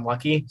little bit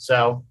unlucky.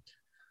 So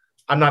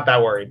I'm not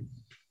that worried.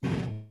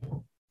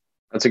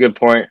 That's a good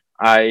point.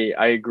 I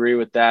agree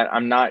with that.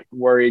 I'm not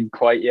worried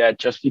quite yet,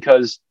 just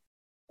because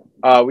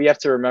we have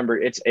to remember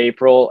it's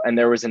April and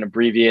there was an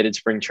abbreviated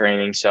spring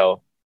training.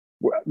 So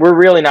we're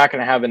really not going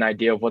to have an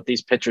idea of what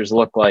these pitchers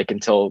look like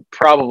until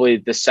probably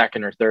the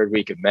second or third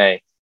week of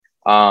May.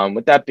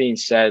 With that being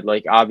said,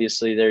 like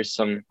obviously there's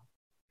some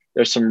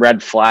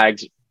red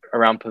flags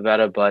around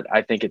Pivetta, but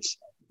I think it's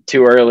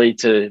too early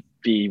to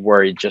be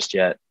worried just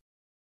yet.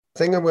 I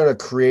think I'm going to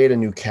create a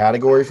new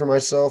category for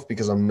myself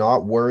because I'm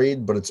not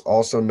worried, but it's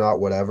also not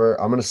whatever.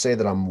 I'm going to say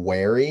that I'm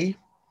wary.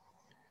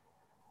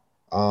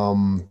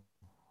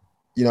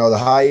 The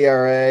high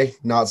ERA,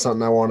 not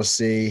something I want to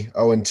see.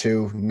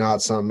 0-2,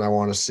 not something I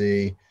want to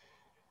see.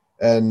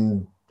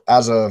 And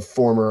as a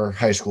former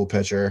high school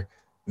pitcher,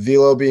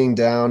 velo being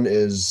down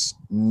is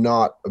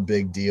not a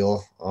big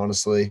deal,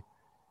 honestly.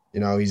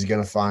 He's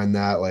going to find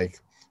that. Like,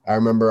 I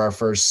remember our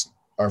first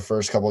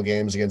couple of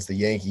games against the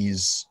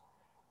Yankees,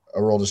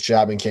 Aroldis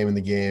Chapman came in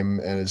the game,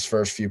 and his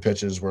first few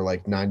pitches were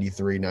like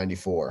 93,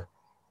 94.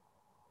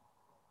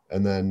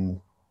 And then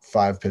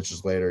 5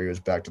 pitches later, he was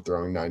back to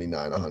throwing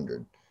 99,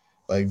 100.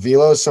 Like,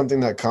 velo is something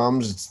that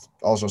comes. It's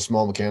also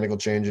small mechanical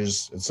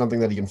changes. It's something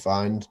that he can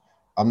find.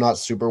 I'm not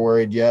super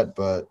worried yet,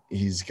 but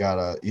he's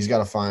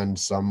gotta find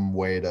some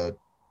way to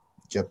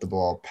get the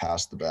ball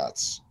past the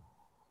bats,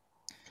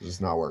 because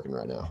it's not working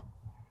right now.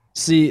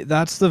 See,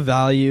 that's the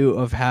value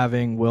of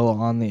having Will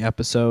on the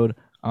episode.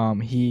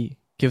 He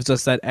gives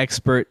us that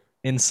expert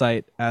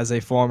insight as a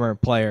former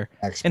player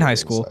in high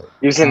school. Insight.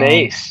 He was an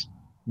ace.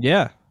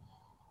 Yeah.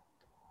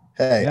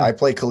 Hey, Yeah. I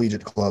play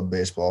collegiate club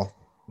baseball.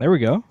 There we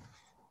go.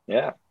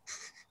 Yeah.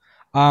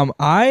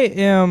 I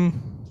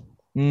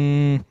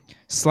am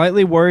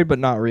slightly worried, but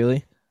not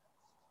really.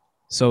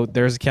 So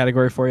there's a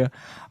category for you.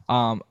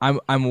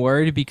 I'm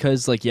worried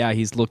because, like, yeah,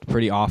 he's looked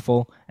pretty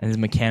awful and his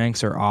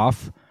mechanics are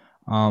off.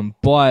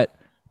 But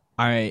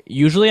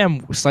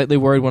I'm slightly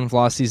worried when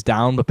velocity's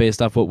down, but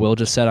based off what Will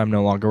just said, I'm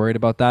no longer worried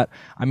about that.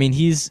 I mean,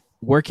 he's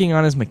working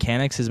on his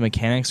mechanics. His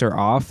mechanics are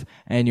off,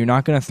 and you're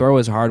not going to throw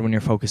as hard when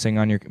you're focusing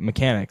on your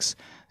mechanics.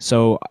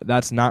 So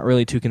that's not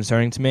really too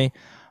concerning to me.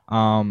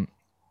 I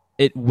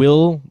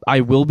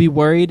will be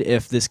worried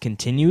if this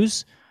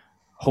continues.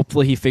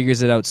 Hopefully he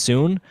figures it out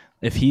soon.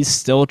 If he's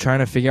still trying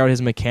to figure out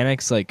his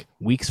mechanics like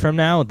weeks from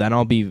now, then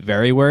I'll be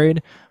very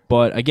worried.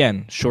 But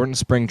again, shortened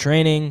spring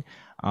training,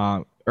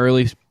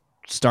 early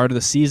start of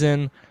the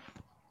season.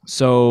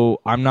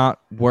 So I'm not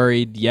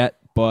worried yet,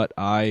 but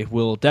I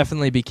will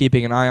definitely be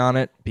keeping an eye on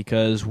it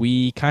because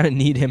we kind of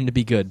need him to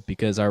be good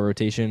because our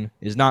rotation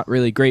is not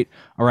really great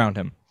around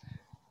him.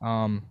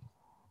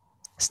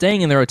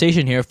 Staying in the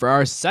rotation here for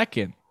our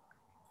second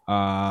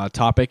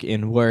topic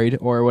in worried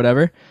or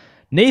whatever.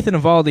 Nathan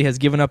Eovaldi has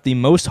given up the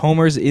most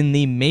homers in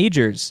the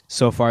majors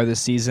so far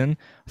this season.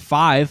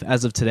 5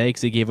 as of today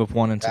because he gave up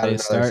 1 in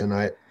today's start.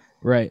 Tonight.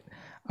 Right.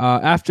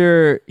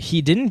 After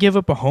he didn't give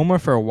up a homer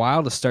for a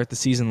while to start the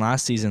season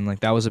last season, like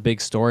that was a big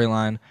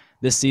storyline.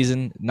 This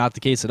season, not the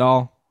case at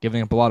all,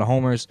 giving up a lot of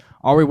homers.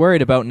 Are we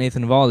worried about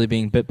Nathan Eovaldi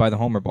being bit by the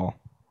homer ball?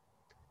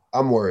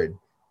 I'm worried.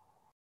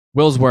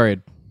 Will's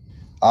worried.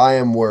 I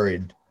am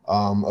worried.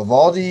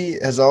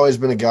 Eovaldi has always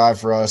been a guy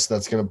for us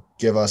that's going to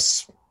give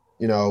us,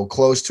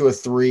 close to a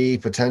 3,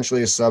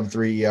 potentially a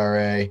sub-3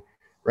 ERA.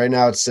 Right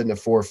now it's sitting at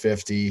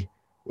 4.50,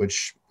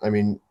 which, I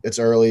mean, it's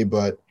early,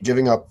 but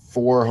giving up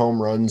 4 home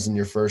runs in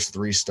your first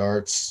 3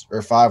 starts,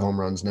 or 5 home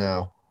runs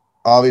now,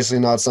 obviously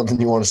not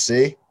something you want to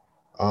see.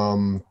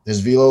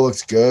 His velo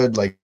looks good.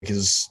 Like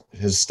his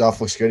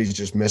stuff looks good. He's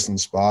just missing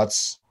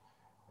spots.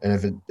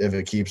 And if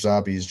it keeps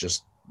up, he's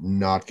just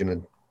not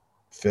going to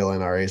fill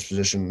in our ace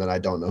position. Then I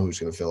don't know who's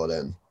going to fill it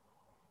in.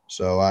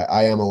 So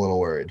I am a little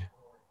worried.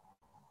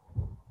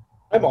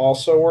 I'm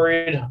also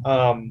worried.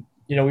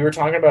 We were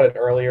talking about it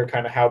earlier,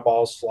 kind of how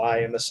balls fly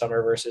in the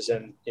summer versus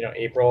in,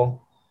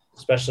 April,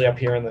 especially up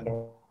here in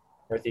the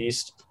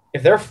Northeast.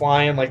 If they're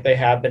flying like they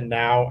have been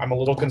now, I'm a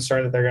little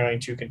concerned that they're going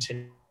to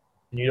continue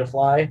to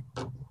fly.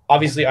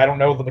 Obviously, I don't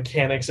know the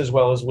mechanics as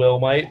well as Will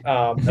might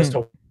as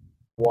to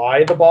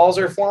why the balls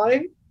are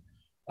flying.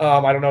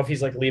 I don't know if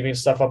he's like leaving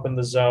stuff up in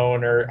the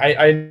zone, or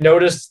I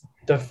noticed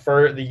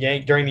during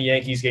the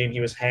Yankees game he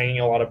was hanging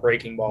a lot of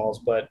breaking balls,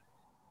 but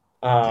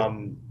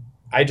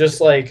I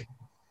just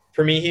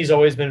for me, he's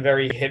always been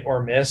very hit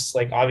or miss.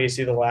 Like,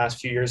 obviously, the last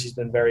few years he's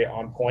been very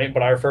on point.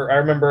 But I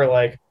remember,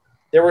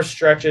 there were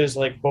stretches,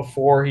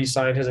 before he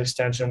signed his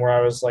extension where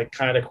I was,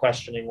 kind of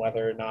questioning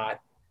whether or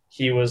not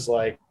he was,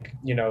 going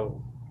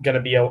to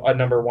be a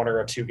number 1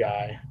 or a 2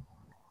 guy.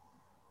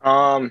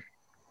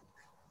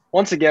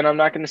 Once again, I'm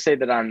not going to say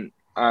that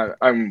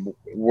I'm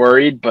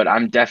worried, but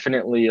I'm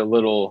definitely a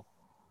little,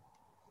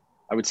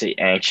 I would say,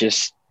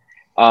 anxious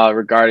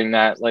regarding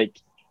that.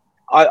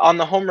 On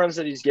the home runs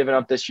that he's given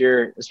up this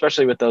year,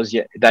 especially with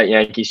that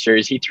Yankees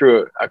series, he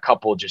threw a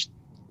couple just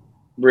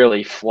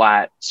really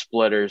flat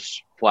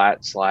splitters,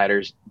 flat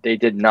sliders. They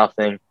did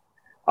nothing.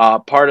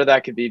 Part of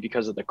that could be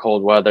because of the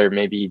cold weather.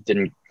 Maybe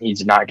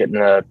he's not getting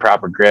the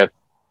proper grip.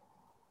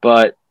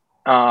 But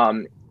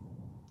I'm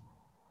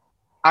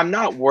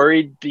not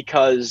worried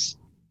because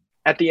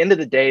at the end of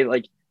the day,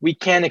 we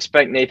can't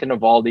expect Nathan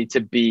Eovaldi to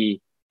be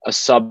a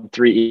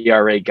sub-3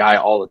 ERA guy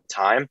all the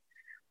time.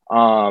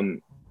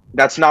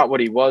 That's not what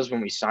he was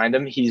when we signed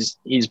him. He's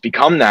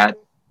become that,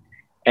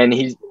 and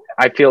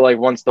I feel like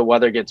once the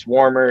weather gets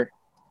warmer,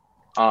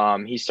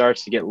 he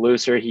starts to get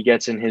looser. He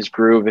gets in his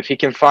groove. If he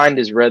can find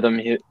his rhythm,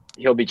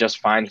 he'll be just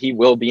fine. He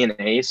will be an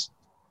ace,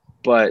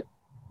 but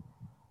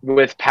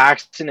with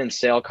Paxton and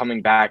Sale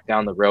coming back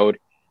down the road,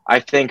 I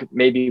think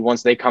maybe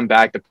once they come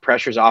back, the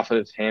pressure's off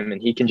of him,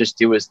 and he can just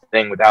do his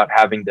thing without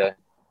having to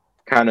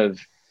kind of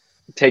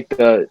take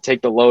the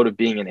load of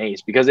being an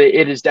ace, because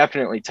it is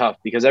definitely tough,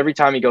 because every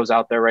time he goes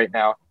out there right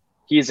now,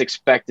 he is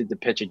expected to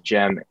pitch a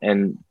gem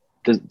and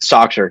the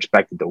Sox are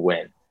expected to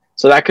win.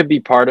 So that could be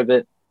part of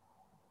it.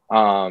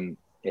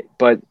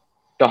 But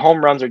the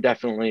home runs are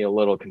definitely a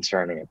little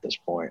concerning at this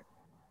point.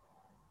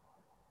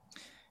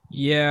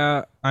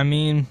 Yeah, I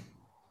mean,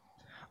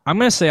 I'm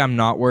going to say I'm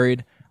not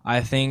worried. I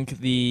think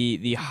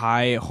the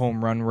high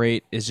home run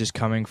rate is just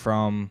coming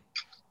from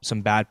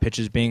some bad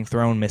pitches being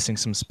thrown, missing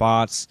some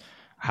spots,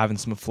 having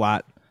some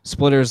flat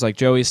splitters, like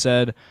Joey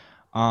said.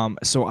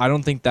 So I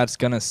don't think that's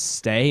going to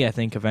stay. I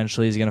think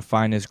eventually he's going to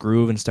find his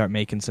groove and start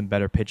making some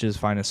better pitches,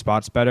 find his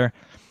spots better.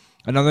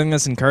 Another thing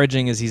that's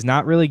encouraging is he's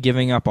not really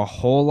giving up a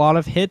whole lot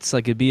of hits.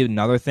 Like, it'd be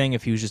another thing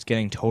if he was just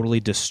getting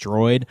totally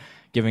destroyed,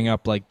 giving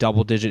up like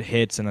double-digit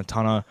hits and a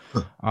ton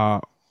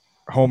of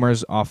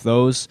homers off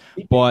those.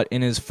 But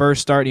in his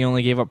first start, he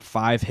only gave up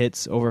 5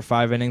 hits over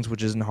 5 innings,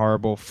 which isn't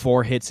horrible.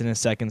 4 hits in his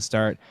second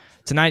start.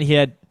 Tonight he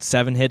had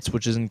 7 hits,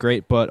 which isn't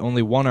great, but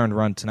only 1 earned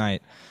run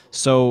tonight.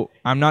 So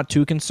I'm not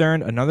too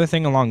concerned. Another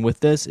thing along with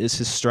this is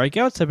his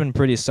strikeouts have been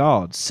pretty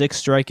solid.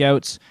 6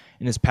 strikeouts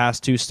in his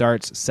past 2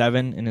 starts,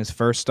 7 in his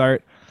first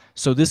start.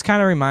 So this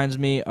kind of reminds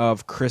me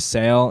of Chris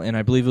Sale, and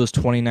I believe it was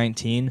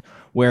 2019,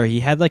 where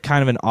he had like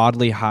kind of an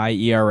oddly high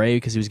ERA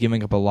because he was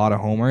giving up a lot of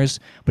homers,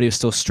 but he was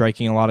still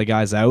striking a lot of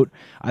guys out.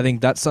 I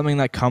think that's something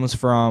that comes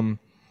from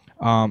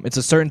it's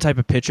a certain type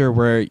of pitcher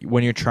where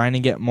when you're trying to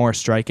get more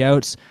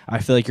strikeouts, I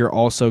feel like you're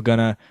also going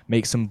to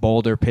make some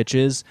bolder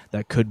pitches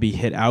that could be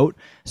hit out.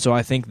 So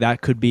I think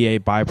that could be a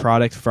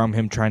byproduct from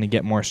him trying to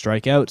get more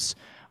strikeouts.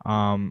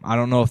 I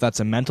don't know if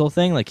that's a mental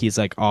thing. Like he's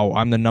like, oh,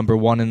 I'm the number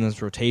 1 in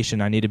this rotation.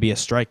 I need to be a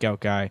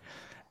strikeout guy.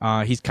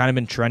 He's kind of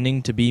been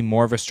trending to be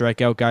more of a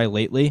strikeout guy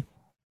lately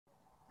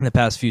in the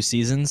past few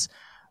seasons,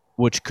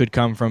 which could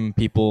come from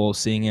people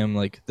seeing him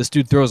like, this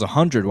dude throws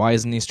 100. Why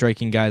isn't he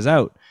striking guys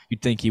out?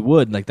 You'd think he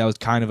would. Like that was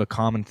kind of a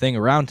common thing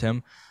around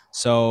him.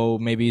 So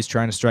maybe he's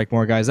trying to strike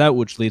more guys out,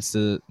 which leads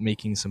to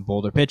making some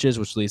bolder pitches,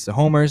 which leads to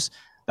homers.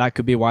 That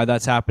could be why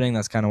that's happening.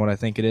 That's kind of what I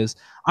think it is.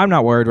 I'm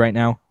not worried right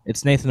now.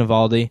 It's Nathan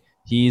Eovaldi.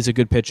 He's a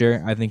good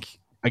pitcher. I think,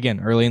 again,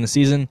 early in the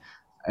season,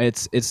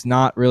 it's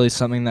not really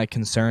something that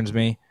concerns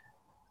me.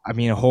 I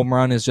mean, a home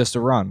run is just a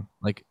run.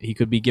 Like he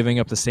could be giving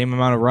up the same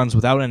amount of runs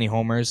without any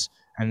homers,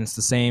 and it's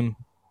the same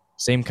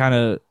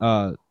kind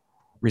of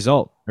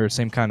result or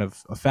same kind of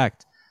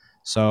effect.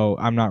 So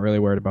I'm not really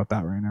worried about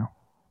that right now.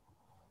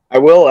 I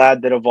will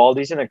add that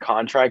Eovaldi's in a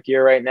contract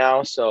year right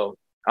now, so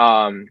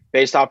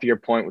based off of your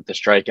point with the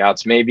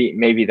strikeouts,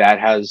 maybe that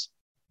has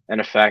an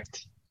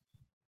effect.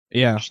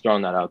 Yeah, just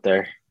throwing that out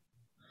there.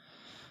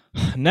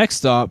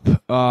 Next up,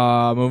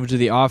 moving to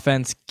the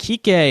offense,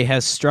 Kike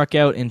has struck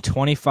out in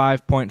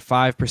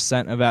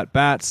 25.5% of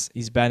at-bats.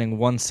 He's batting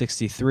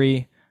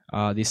 163.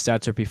 These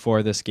stats are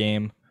before this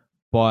game,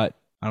 but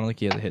I don't think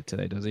he has a hit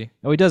today, does he?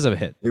 Oh, he does have a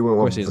hit. He went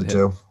 1 for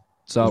 2.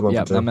 So,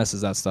 yeah, that messes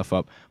that stuff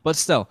up. But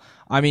still,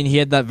 I mean, he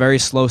had that very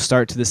slow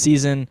start to the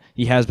season.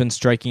 He has been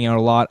striking out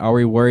a lot. Are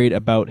we worried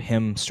about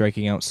him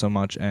striking out so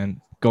much and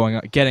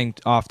getting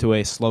off to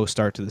a slow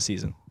start to the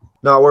season?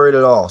 Not worried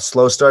at all.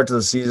 Slow start to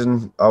the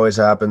season always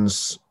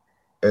happens.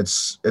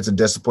 It's a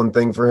discipline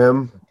thing for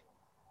him.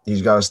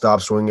 He's got to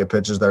stop swinging at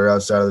pitches that are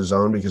outside of the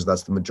zone because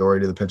that's the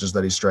majority of the pitches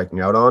that he's striking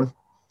out on.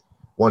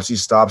 Once he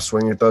stops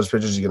swinging at those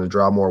pitches, he's going to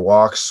draw more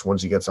walks.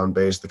 Once he gets on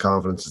base, the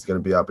confidence is going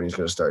to be up and he's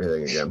going to start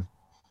hitting again.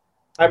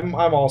 I'm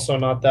also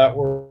not that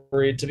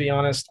worried, to be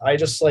honest. I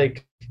just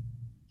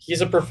he's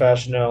a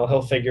professional.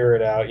 He'll figure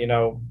it out. You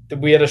know,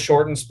 we had a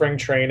shortened spring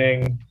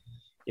training.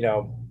 You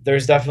know,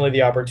 there's definitely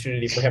the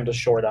opportunity for him to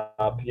short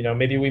up. You know,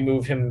 maybe we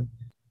move him,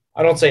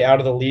 I don't say out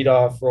of the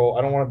leadoff role.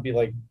 I don't want to be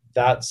like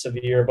that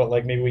severe, but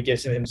like maybe we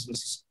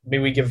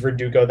give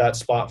Verdugo that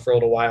spot for a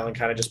little while and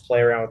kind of just play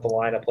around with the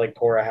lineup like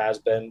Cora has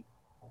been.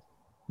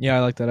 Yeah, I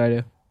like that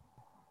idea.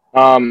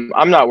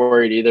 I'm not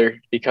worried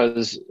either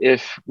because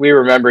if we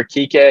remember,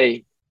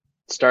 Kike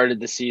started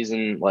the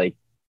season like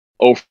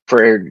 0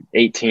 for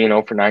 18,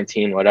 0 for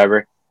 19,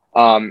 whatever.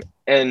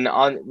 And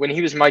when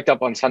he was mic'd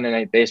up on Sunday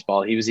Night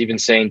Baseball, he was even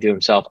saying to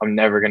himself, I'm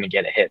never going to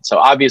get a hit. So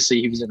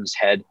obviously he was in his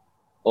head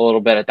a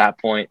little bit at that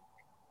point,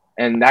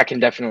 and that can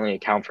definitely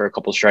account for a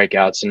couple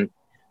strikeouts.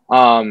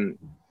 And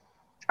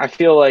I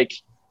feel like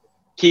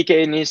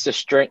Kike needs to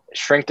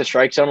shrink the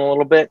strike zone a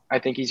little bit. I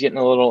think he's getting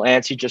a little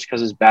antsy just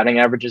because his batting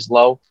average is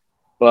low.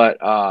 But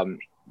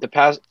the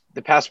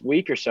past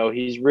week or so,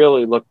 he's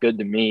really looked good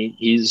to me.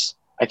 He's,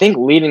 I think,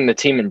 leading the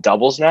team in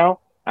doubles now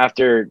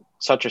after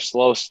such a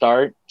slow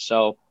start.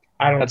 So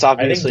that's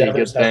obviously a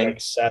good thing.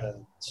 Like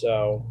 7.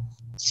 So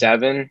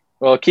 7.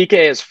 Well,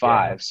 Kike is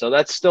 5, so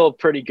that's still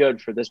pretty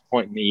good for this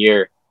point in the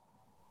year.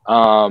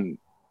 So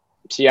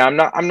yeah,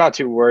 I'm not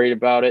too worried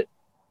about it.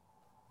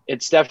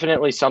 It's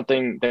definitely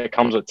something that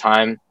comes with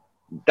time.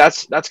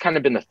 That's kind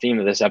of been the theme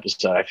of this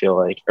episode, I feel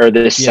like, or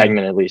this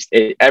segment at least.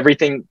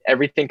 Everything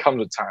comes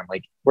with time.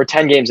 Like we're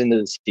 10 games into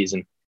the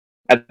season.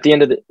 At the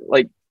end of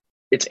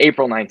it's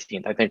April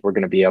 19th. I think we're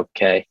going to be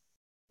okay.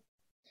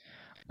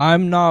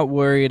 I'm not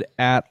worried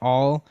at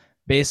all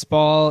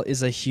Baseball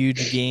is a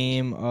huge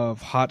game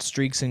of hot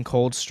streaks and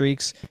cold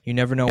streaks. You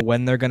never know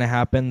when they're going to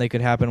happen. They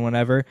could happen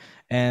whenever,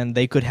 and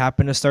they could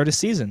happen to start a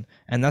season.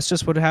 And that's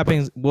just what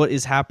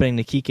is happening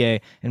to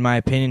Kike. In my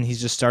opinion,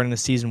 he's just starting the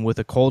season with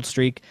a cold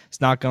streak.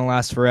 It's not going to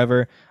last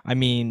forever. I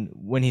mean,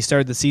 when he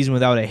started the season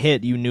without a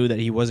hit, you knew that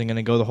he wasn't going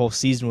to go the whole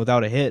season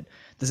without a hit.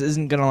 This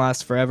isn't going to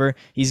last forever.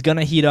 He's going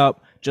to heat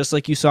up just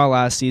like you saw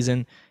last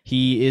season.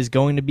 He is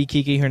going to be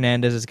Kike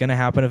Hernandez. It's going to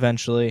happen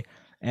eventually.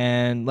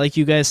 And like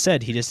you guys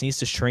said, he just needs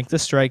to shrink the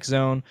strike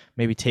zone,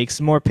 maybe take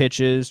some more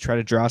pitches, try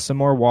to draw some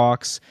more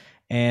walks.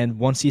 And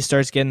once he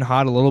starts getting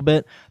hot a little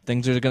bit,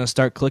 things are going to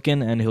start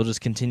clicking and he'll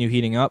just continue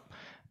heating up.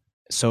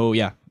 So,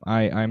 yeah,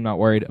 I'm not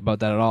worried about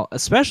that at all,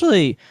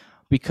 especially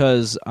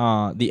because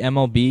the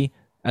MLB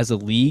as a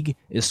league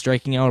is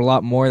striking out a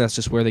lot more. That's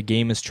just where the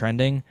game is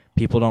trending.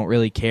 People don't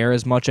really care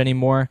as much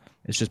anymore.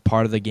 It's just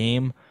part of the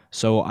game.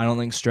 So I don't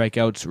think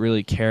strikeouts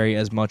really carry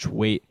as much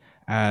weight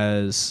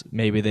as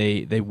maybe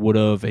they would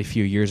have a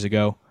few years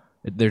ago.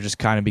 They're just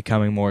kind of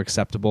becoming more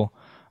acceptable.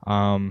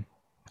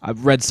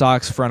 Red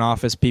Sox front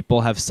office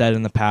people have said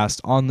in the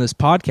past on this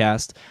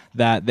podcast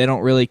that they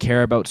don't really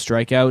care about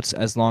strikeouts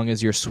as long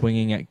as you're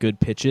swinging at good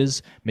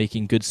pitches,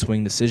 making good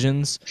swing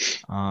decisions.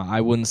 I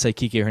wouldn't say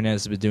Kike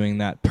Hernandez has been doing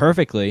that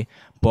perfectly,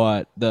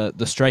 but the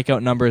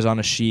strikeout numbers on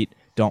a sheet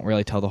don't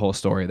really tell the whole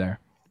story there.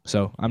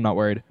 So I'm not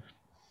worried.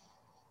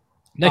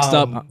 Next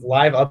up.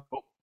 Live up.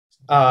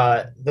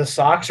 The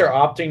Sox are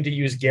opting to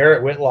use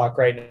Garrett Whitlock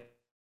right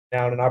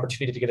now and an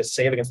opportunity to get a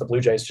save against the Blue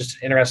Jays. Just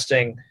an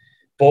interesting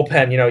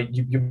bullpen. You know,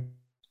 you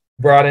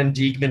brought in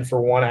Diekman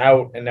for 1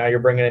 out, and now you're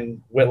bringing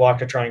in Whitlock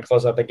to try and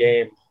close out the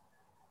game.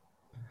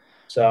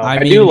 So I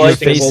mean, do like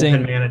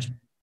bullpen management.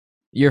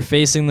 You're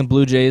facing the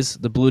Blue Jays.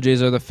 The Blue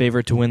Jays are the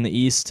favorite to win the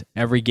East.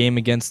 Every game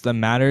against them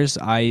matters.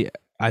 I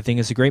think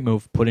it's a great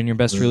move. Put in your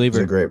best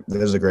reliever.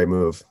 This is a great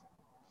move.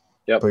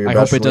 Yep. I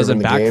hope it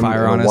doesn't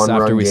backfire on us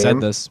after we said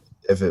this.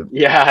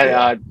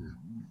 Yeah.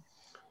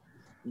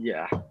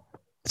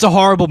 It's a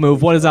horrible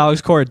move. What is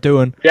Alex Cora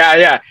doing?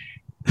 Yeah.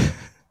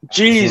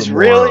 Jeez,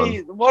 really?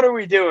 What are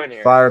we doing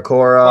here? Fire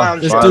Cora.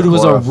 This dude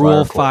was a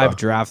Rule 5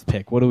 draft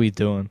pick. What are we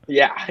doing?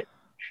 Yeah.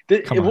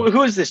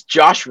 Who is this?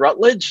 Josh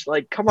Rutledge?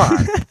 Like, come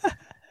on.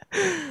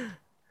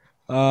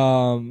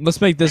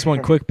 Let's make this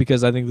one quick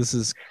because I think this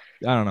is,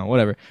 I don't know,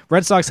 whatever.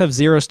 Red Sox have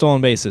 0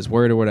 stolen bases.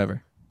 Word or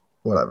whatever.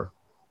 Whatever.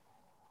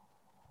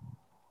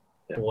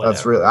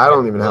 That's really. I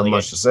don't even have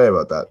much to say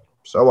about that.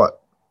 So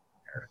what?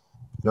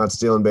 Not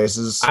stealing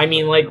bases. I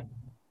mean, like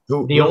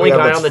the only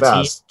guy on the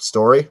team.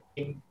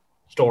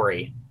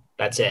 Story.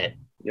 That's it.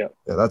 Yeah,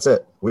 that's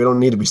it. We don't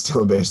need to be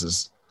stealing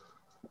bases.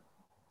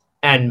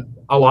 And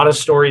a lot of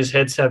Story's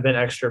hits have been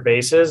extra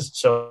bases,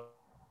 so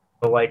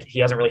like he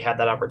hasn't really had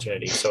that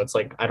opportunity. So it's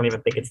like I don't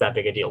even think it's that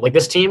big a deal. Like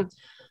this team,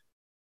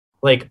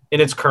 like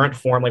in its current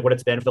form, like what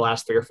it's been for the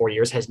last 3 or 4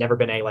 years, has never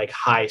been a like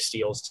high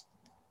steals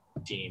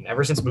team.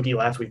 Ever since Mookie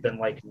left, we've been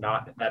like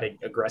not that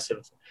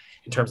aggressive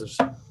in terms of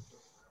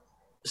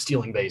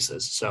stealing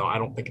bases. So I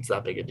don't think it's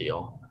that big a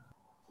deal.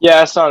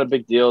 Yeah, it's not a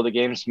big deal. The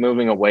game's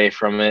moving away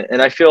from it,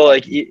 and I feel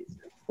like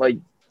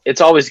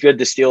it's always good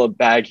to steal a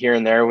bag here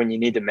and there when you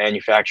need to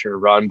manufacture a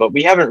run, but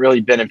we haven't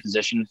really been in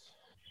position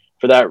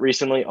for that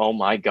recently. Oh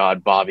my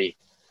God, Bobby!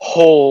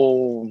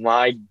 Oh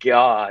my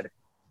God!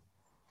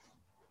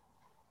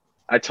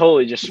 I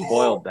totally just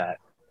spoiled that.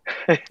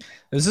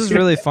 This is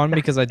really fun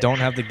because I don't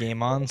have the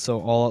game on, so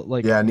all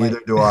like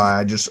neither do I.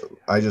 I just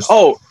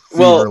want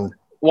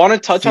to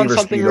touch on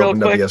something real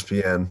quick.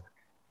 ESPN.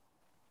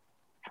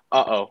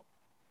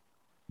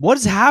 What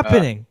is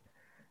happening?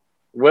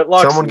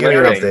 Whitlock's someone get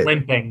an update.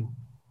 Limping.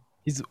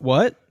 He's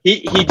what? He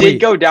did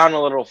go down a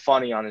little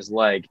funny on his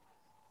leg.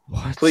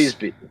 What? Please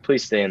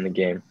stay in the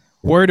game.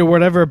 Worried or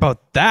whatever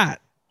about that.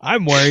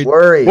 I'm worried.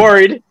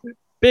 Worried.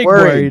 Big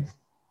worried.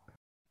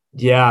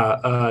 Yeah,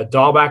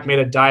 Dahlback made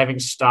a diving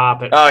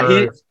stop at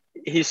first.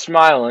 He's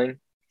smiling,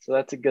 so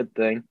that's a good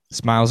thing.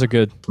 Smiles are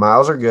good.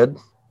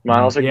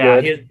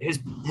 Good.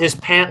 His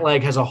pant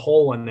leg has a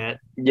hole in it.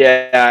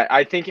 Yeah,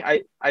 I think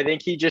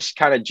he just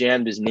kind of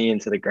jammed his knee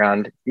into the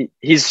ground.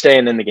 He's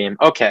staying in the game.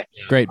 Okay.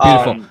 Great,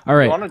 beautiful. All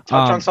right. You want to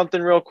touch on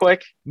something real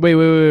quick? Wait,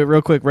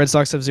 real quick. Red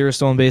Sox have 0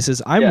 stolen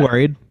bases. I'm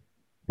worried,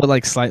 but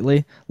like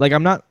slightly. Like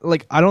I'm not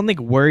like I don't think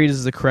worried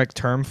is the correct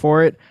term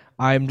for it.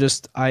 I'm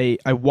just I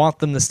want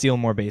them to steal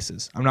more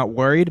bases. I'm not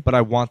worried, but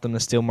I want them to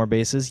steal more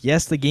bases.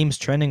 Yes, the game's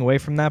trending away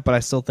from that, but I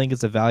still think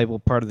it's a valuable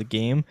part of the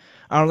game.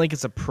 I don't think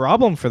it's a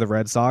problem for the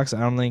Red Sox. I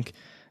don't think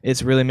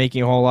it's really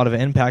making a whole lot of an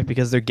impact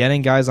because they're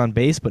getting guys on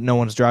base, but no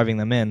one's driving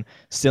them in.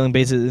 Stealing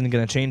bases isn't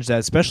going to change that,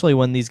 especially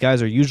when these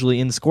guys are usually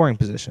in scoring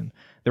position.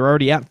 They're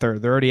already at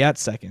third. They're already at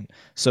second.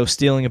 So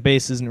stealing a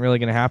base isn't really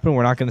going to happen.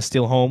 We're not going to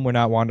steal home. We're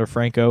not Wander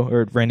Franco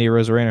or Randy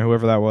Arozarena,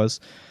 whoever that was,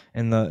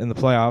 in the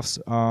playoffs.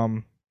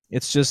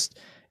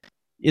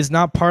 It's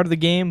not part of the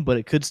game, but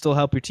it could still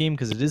help your team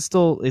because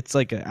it's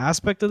like an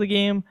aspect of the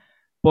game,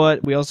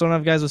 but we also don't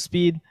have guys with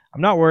speed. I'm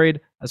not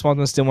worried. I just want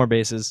them to steal more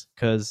bases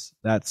because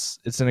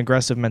it's an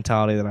aggressive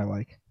mentality that I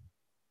like.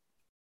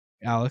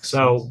 Alex.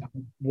 So,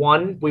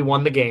 1, we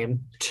won the game.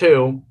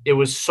 2, it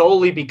was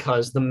solely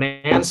because the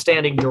man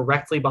standing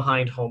directly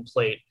behind home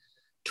plate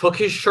took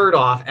his shirt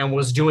off and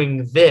was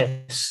doing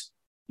this.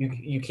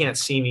 You can't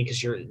see me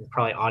because you're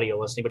probably audio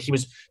listening, but he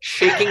was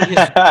shaking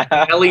his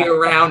belly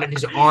around and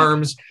his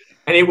arms,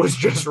 and it was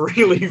just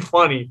really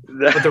funny.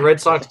 But the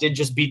Red Sox did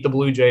just beat the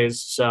Blue Jays,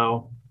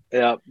 so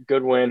Yeah,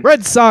 good win.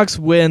 Red Sox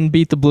win,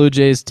 beat the Blue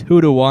Jays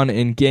 2-1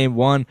 in Game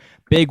 1.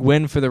 Big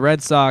win for the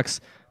Red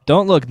Sox.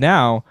 Don't look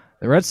now.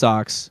 The Red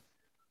Sox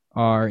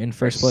are in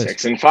first place.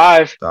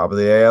 6-5. Top of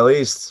the AL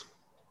East.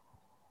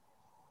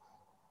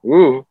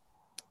 Ooh.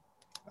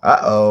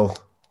 Uh-oh.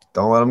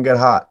 Don't let them get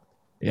hot.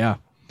 Yeah.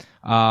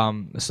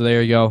 So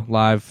there you go.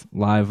 Live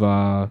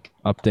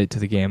update to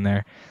the game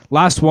there.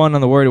 Last one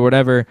on the word or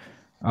whatever.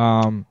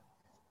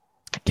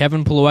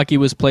 Kevin Plawecki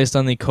was placed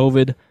on the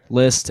COVID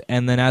list,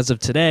 and then as of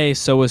today,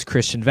 so was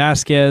Christian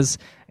Vasquez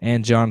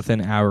and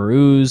Jonathan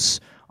Arauz.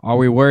 Are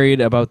we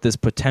worried about this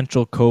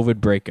potential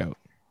COVID breakout?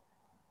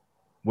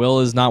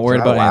 Will is not worried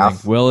Can I about laugh?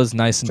 anything. Will is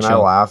nice and Can I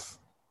chill. laugh?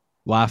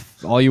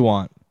 Laugh all you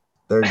want.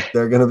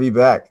 They're gonna be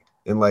back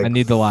in like I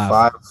need the laugh.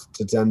 5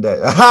 to 10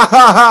 days.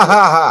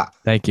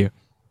 Thank you.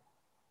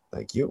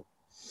 Thank you.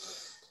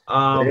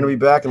 They're gonna be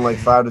back in like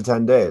 5 to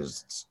 10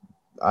 days.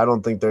 I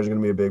don't think there's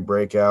gonna be a big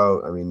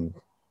breakout. I mean,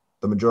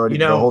 the majority,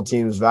 the whole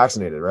team is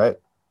vaccinated, right?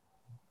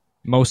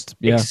 Most,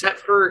 yeah. except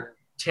for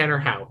Tanner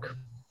Houck.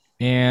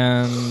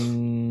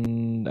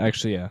 And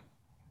actually, yeah.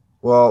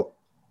 Well,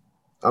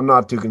 I'm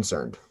not too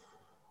concerned.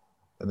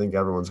 I think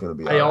everyone's gonna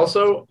be. I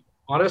also,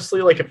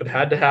 honestly, like if it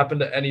had to happen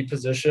to any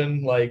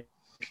position, like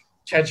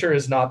catcher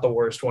is not the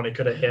worst one it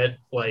could have hit.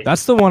 Like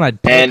That's the one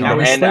I'd pick, And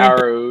honestly.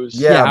 Arauz.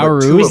 yeah, yeah,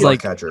 but two Arauz, of our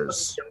like-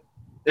 catchers.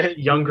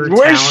 younger.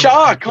 Where's talent.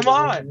 Shaw? Come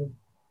on.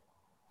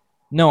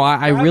 No,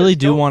 I Travis, really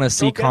do don't- want to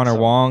see don't get Connor some.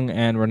 Wong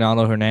and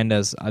Ronaldo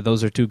Hernandez.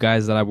 Those are two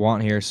guys that I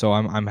want here. So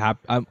I'm happy.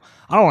 I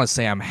don't want to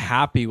say I'm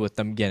happy with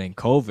them getting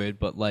COVID,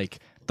 but like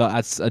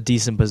that's a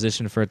decent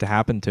position for it to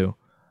happen to.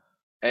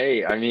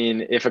 Hey, I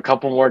mean, if a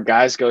couple more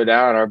guys go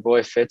down, our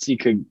boy Fitzy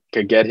could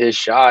get his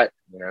shot.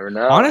 You never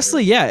know.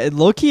 Honestly, yeah,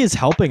 Loki is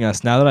helping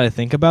us now that I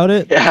think about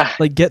it. Yeah.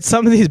 Like, get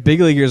some of these big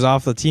leaguers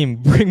off the team.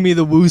 Bring me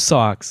the Woo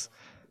Sox.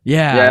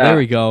 Yeah, Yeah. there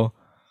we go.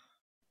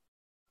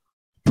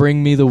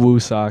 Bring me the Woo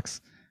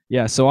Sox.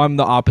 Yeah, so I'm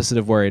the opposite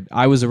of worried.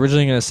 I was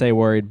originally going to say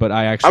worried, but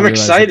I actually I'm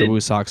realized that the excited. Woo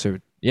Sox are.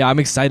 Yeah, I'm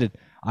excited.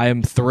 I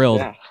am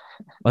thrilled. Yeah.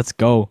 Let's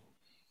go.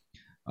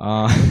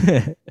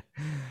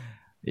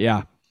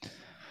 Yeah.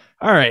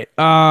 All right.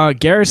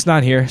 Garrett's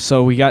not here,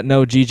 so we got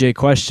no GJ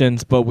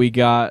questions, but we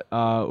got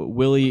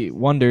Willie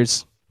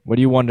Wonders. What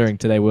are you wondering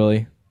today,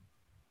 Willie?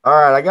 All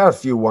right, I got a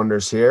few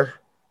wonders here.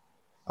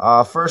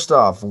 First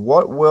off,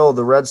 what will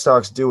the Red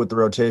Sox do with the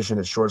rotation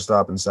at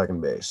shortstop and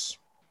second base?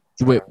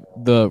 Wait,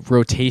 the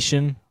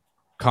rotation,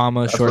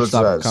 comma, That's what it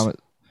shortstop, says. comma.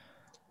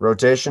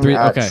 Rotation Three-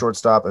 at okay.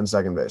 shortstop and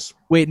second base.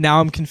 Wait,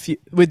 now I'm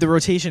confused. Wait, the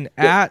rotation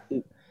at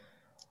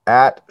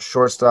At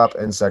shortstop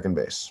and second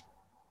base.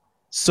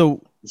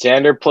 so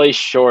Xander plays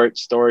short.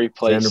 Story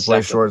plays Xander plays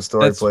second. short,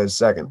 Story That's- plays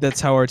second.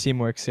 that's how our team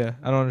works. Yeah,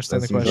 I don't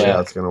understand That's the usually question. Yeah.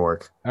 how it's going to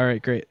work. All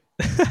right, great.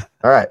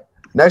 All right,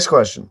 next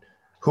question.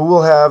 Who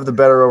will have the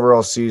better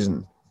overall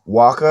season,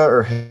 Waka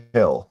or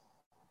Hill?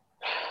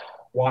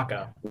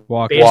 Waka.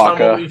 Walk. Based on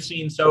Waka. what we've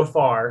seen so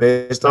far,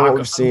 Based on what Waka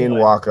we've seen,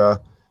 would.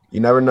 Waka. You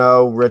never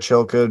know. Rich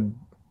Hill could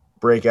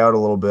break out a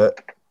little bit.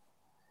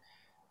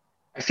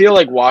 I feel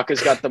like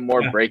Walker's got the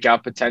more Yeah.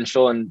 breakout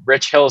potential, and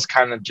Rich Hill's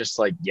kind of just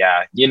like,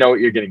 yeah, you know what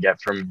you're gonna get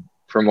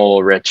from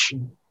old Rich.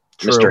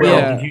 True. Mr. Will, Hill.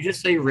 Yeah. did you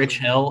just say Rich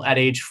Hill at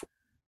age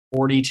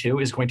 42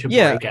 is going to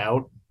Yeah. break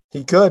out?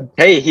 He could.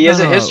 Hey, he has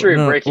a No, history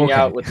no, of breaking okay.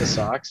 out with the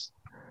Sox.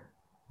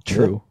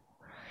 True.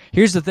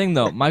 Here's the thing,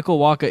 though. Michael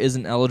Walker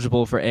isn't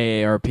eligible for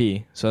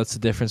AARP, so that's the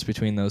difference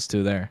between those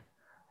two there.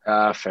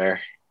 Fair.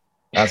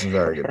 That's a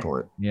very good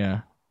point.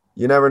 Yeah.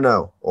 You never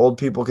know. Old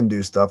people can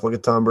do stuff. Look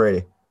at Tom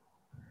Brady.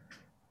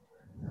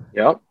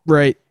 Yep.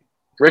 Right.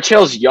 Rich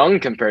Hill's young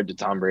compared to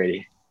Tom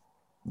Brady.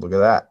 Look at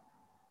that.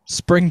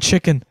 Spring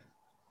chicken.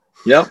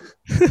 Yep.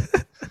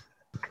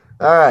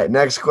 All right,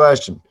 next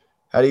question.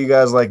 How do you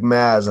guys like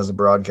Maz as a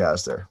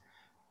broadcaster?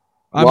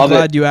 I'm Love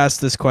glad you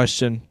asked this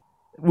question.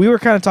 We were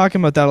kind of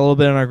talking about that a little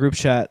bit in our group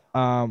chat.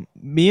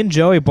 Me and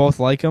Joey both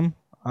like him.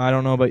 I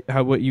don't know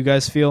about what you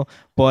guys feel,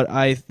 but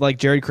I like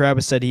Jared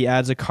Carabas said he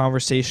adds a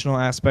conversational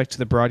aspect to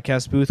the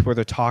broadcast booth where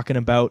they're talking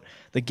about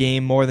the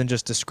game more than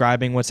just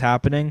describing what's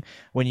happening.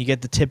 When you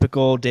get the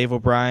typical Dave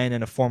O'Brien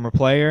and a former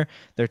player,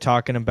 they're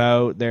talking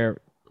about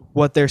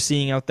what they're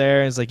seeing out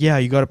there. It's like, yeah,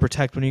 you got to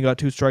protect when you got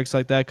 2 strikes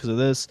like that because of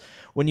this.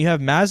 When you have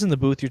Maz in the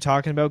booth, you're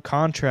talking about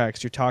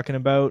contracts. You're talking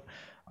about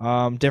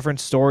different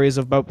stories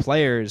about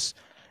players,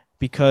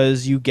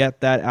 because you get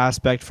that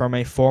aspect from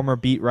a former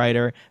beat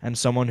writer and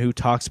someone who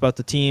talks about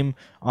the team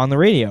on the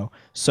radio.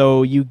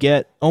 So you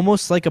get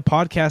almost like a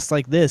podcast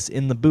like this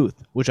in the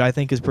booth, which I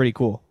think is pretty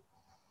cool.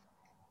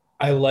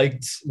 I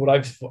liked what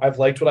I've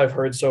liked what I've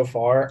heard so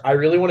far. I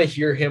really want to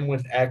hear him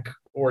with Eck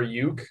or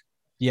Uke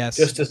Yes.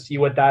 just to see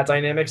what that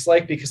dynamic's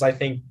like, because I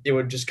think it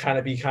would just kind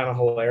of be kind of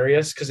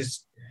hilarious because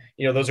it's,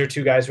 those are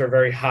two guys who are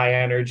very high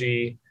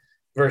energy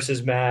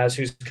versus Maz,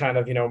 who's kind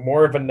of,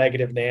 more of a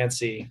negative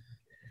Nancy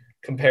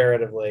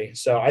comparatively.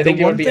 So I think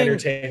it would be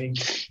entertaining.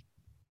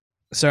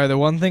 Sorry, the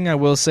one thing I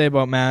will say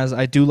about Maz,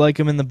 I do like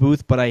him in the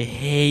booth, but I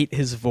hate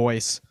his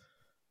voice.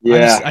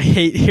 Yeah. I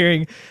hate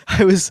hearing.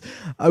 We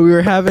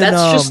were having.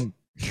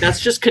 That's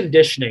just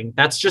conditioning.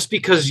 That's just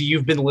because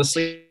you've been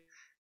listening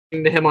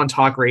to him on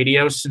talk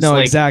radio since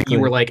exactly. You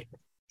were like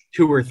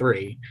 2 or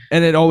 3.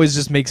 And it always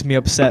just makes me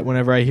upset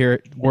whenever I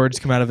hear words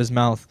come out of his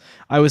mouth.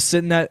 I was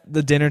sitting at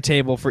the dinner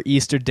table for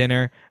Easter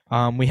dinner.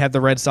 We had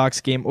the Red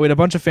Sox game. We had a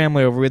bunch of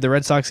family over. We had the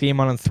Red Sox game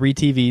on 3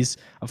 TVs,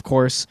 of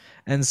course.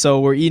 And so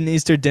we're eating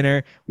Easter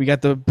dinner. We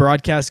got the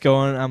broadcast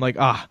going. I'm like,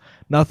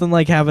 nothing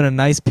like having a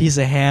nice piece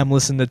of ham,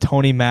 listening to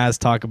Tony Maz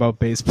talk about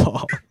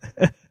baseball.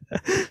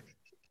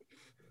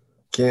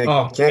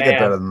 Can't get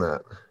better than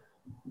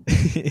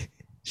that.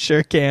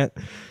 Sure can't.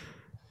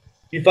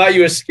 You thought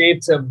you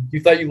escaped him. You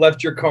thought you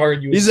left your car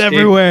and you He's escaped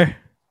everywhere.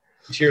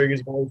 Cheering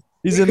his voice.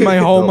 He's in my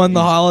home on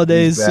the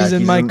holidays. He's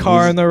in my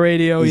car on the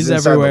radio. He's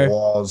everywhere. The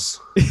walls.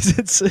 He's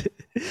inside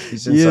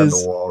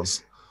the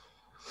walls.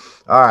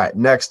 All right,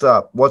 next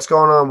up. What's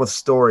going on with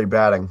Story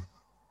batting?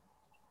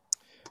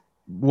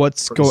 He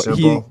walks up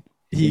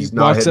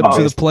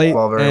to the plate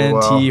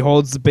and he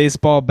holds the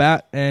baseball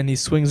bat and he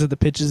swings at the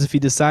pitches if he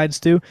decides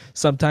to.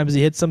 Sometimes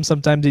he hits them,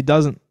 sometimes he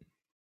doesn't.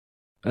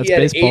 That's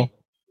baseball. 8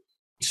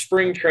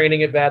 spring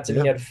training at bats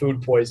and he had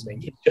food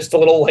poisoning. He's just a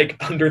little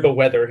under the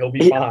weather. He'll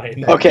be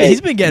fine. Okay, he's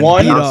been getting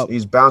beat up.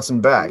 He's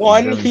bouncing back.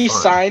 1, he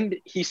signed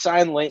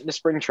late into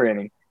spring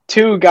training.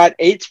 2, got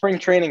 8 spring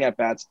training at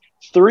bats.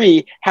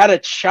 3, had a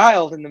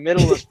child in the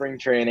middle of spring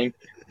training.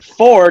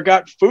 4,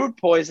 got food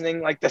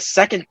poisoning the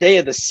second day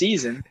of the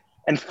season.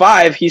 And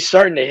 5, he's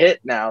starting to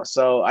hit now.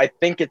 So I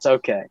think it's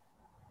okay.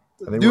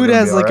 Dude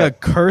has a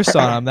curse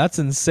on him. That's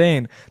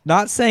insane.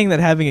 Not saying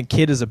that having a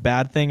kid is a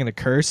bad thing and a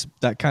curse.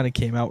 That kind of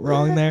came out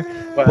wrong there.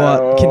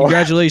 But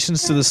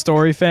congratulations to the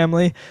Story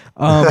family.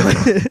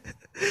 But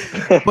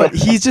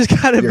he's just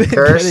kind of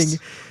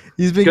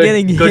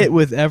getting hit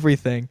with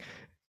everything.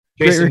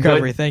 Jason, great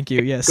recovery. Thank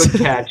you. Yes.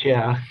 Good catch.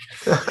 Yeah.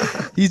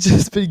 He's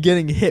just been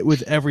getting hit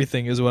with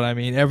everything is what I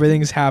mean.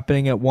 Everything's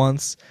happening at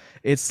once.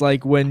 It's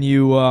like when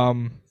you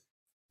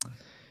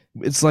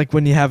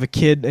have a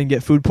kid and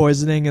get food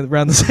poisoning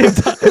around the same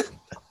time.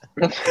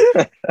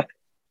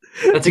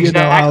 That's exactly. You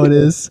know how it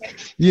is.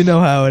 You know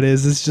how it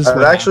is. It's just.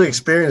 I've actually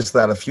experienced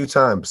that a few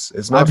times.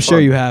 It's not. I'm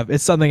sure you have.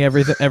 It's something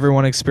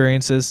everyone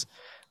experiences.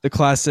 The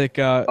classic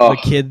the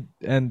kid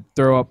and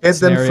throw up. It's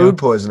then food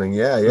poisoning.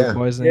 Yeah. Food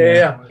poisoning,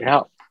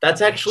 yeah.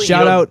 That's actually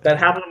shout out. That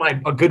happened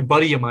to a good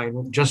buddy of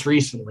mine just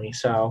recently.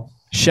 So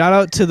shout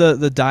out to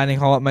the dining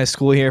hall at my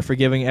school here for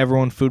giving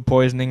everyone food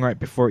poisoning right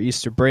before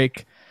Easter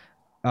break.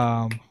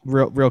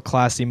 Real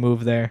classy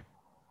move there.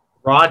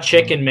 Raw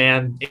chicken,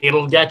 man.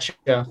 It'll get you.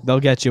 They'll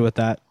get you with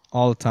that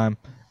all the time.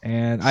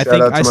 And I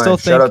still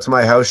think shout out to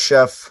my house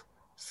chef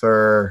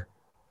for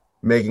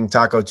making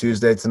Taco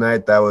Tuesday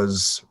tonight. That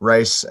was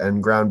rice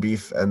and ground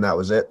beef, and that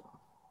was it.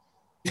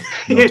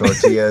 No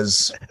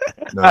tortillas,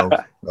 no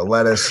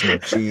lettuce, no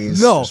cheese.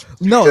 No.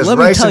 Let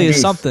me tell you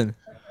something.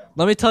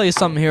 Let me tell you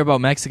something here about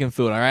Mexican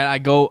food. All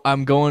right,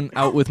 I'm going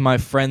out with my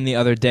friend the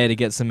other day to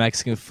get some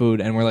Mexican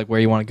food, and we're like,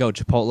 "Where you want to go?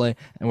 Chipotle?"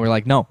 And we're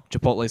like, "No,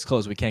 Chipotle's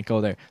closed. We can't go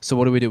there." So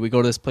what do? We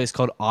go to this place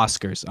called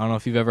Oscars. I don't know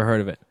if you've ever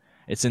heard of it.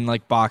 It's in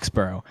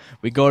Boxborough.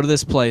 We go to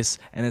this place,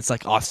 and it's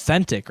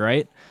authentic,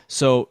 right?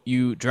 So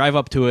you drive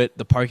up to it.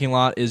 The parking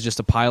lot is just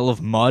a pile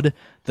of mud.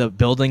 The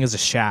building is a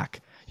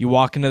shack. You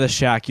walk into the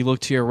shack. You look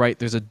to your right.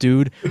 There's a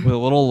dude with a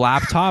little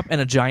laptop and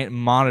a giant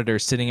monitor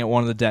sitting at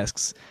one of the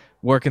desks,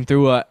 working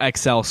through a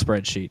Excel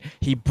spreadsheet.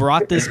 He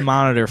brought this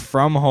monitor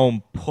from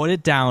home, put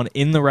it down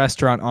in the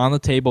restaurant on the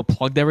table,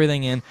 plugged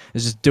everything in,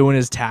 is just doing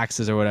his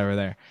taxes or whatever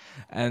there.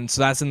 And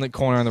so that's in the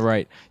corner on the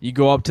right. You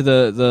go up to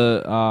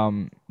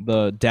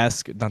the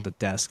desk, not the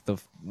desk, the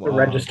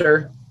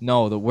register.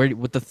 No, the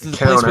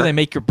place where they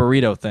make your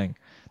burrito thing.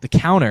 The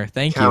counter.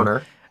 Thank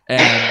you.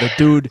 And the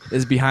dude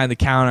is behind the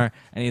counter,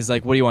 and he's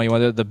like, "What do you want? You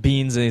want the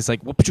beans?" And he's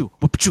like, "Whoop-choo,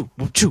 whoop-choo,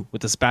 whoop-choo,"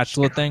 with the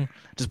spatula thing.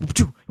 Just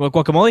whoop-choo. You want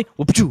guacamole?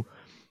 Whoop-choo.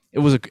 It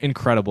was an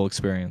incredible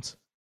experience.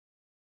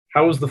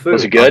 How was the food?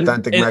 Was it good?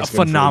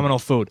 Phenomenal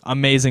food.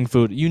 Amazing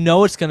food. You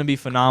know it's going to be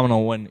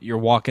phenomenal when you're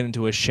walking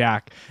into a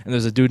shack and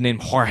there's a dude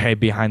named Jorge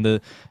behind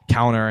the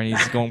counter and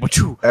he's going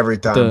wachoo every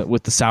time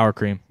with the sour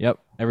cream. Yep,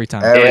 every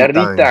time.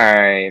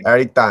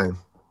 Every time.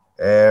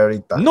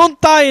 Non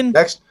time.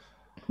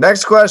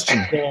 Next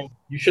question.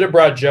 You should have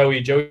brought Joey.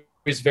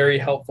 Joey's very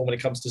helpful when it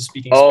comes to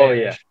speaking Spanish.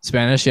 Yeah.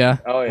 Spanish, yeah.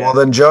 Oh, yeah. Well,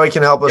 then Joey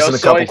can help us in a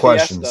couple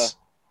questions.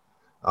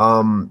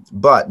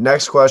 But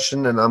next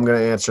question, and I'm going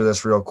to answer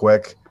this real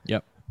quick.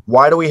 Yep.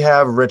 Why do we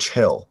have Rich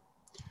Hill?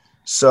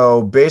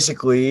 So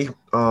basically,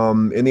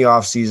 in the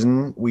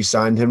offseason, we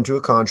signed him to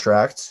a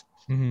contract,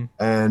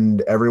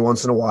 and every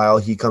once in a while,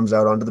 he comes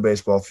out onto the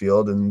baseball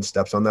field and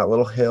steps on that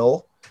little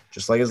hill,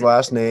 just like his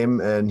last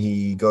name, and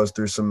he goes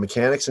through some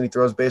mechanics and he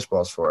throws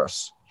baseballs for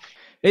us.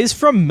 He's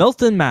from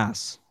Milton,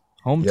 Mass.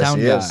 Hometown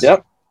guy. Is.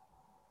 Yep.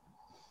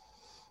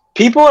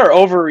 People are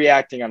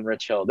overreacting on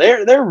Rich Hill.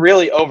 They're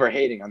really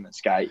overhating on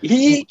this guy.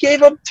 He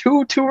gave up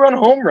two-run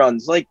home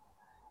runs. Like,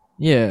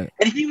 Yeah.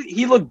 and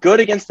he looked good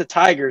against the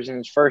Tigers in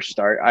his first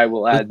start. I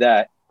will add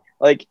that.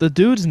 Like, The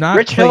dude's not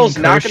Rich Hill's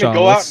Clayton not going to Kershaw.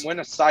 go out Let's- and win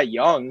a Cy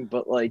Young,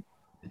 but like,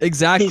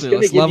 Exactly. He's gonna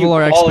Let's give you level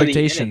our quality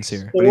expectations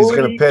innings. here. But he's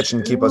going to pitch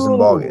and keep us in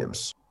ball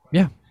games.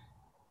 yeah.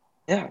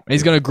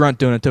 He's gonna grunt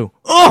doing it too.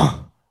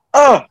 Oh,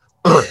 Oh,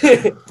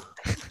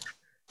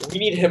 We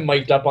need him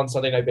mic'd up on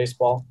Sunday Night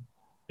Baseball.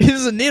 he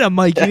doesn't need a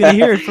mic. You're gonna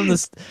hear it from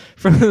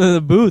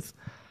the booth.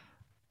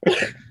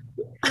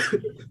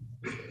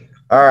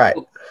 All right.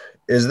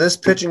 Is this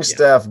pitching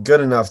staff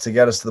good enough to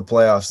get us to the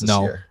playoffs this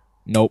No. year?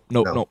 Nope.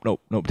 No.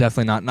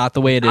 Definitely not. Not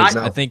the way it is.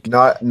 No, I think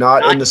not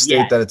in the state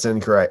yet. that it's in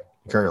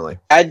currently.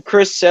 add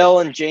Chris Sale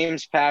and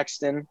James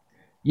Paxton.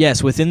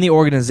 yes, within the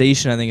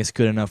organization, I think it's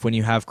good enough when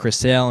you have Chris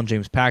Sale and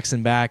James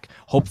Paxton back.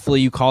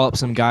 Hopefully, you call up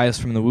some guys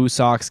from the Woo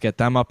Sox, get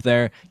them up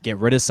there, get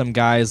rid of some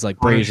guys like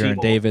Connor Brazier and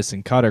Seabold. Davis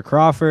and Cutter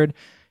Crawford.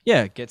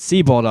 Yeah, get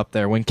Seabold up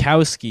there,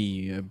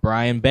 Winkowski,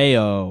 Brian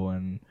Bayo,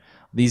 and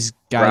these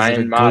guys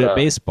Brian that are good Mata. at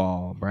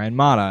baseball. Brian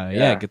Mata. Yeah,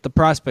 Yeah. get the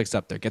prospects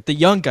up there. Get the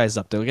young guys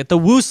up there. Get the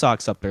Woo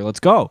Sox up there. Let's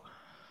go.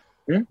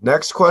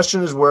 Next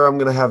question is where I'm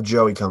going to have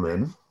Joey come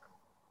in.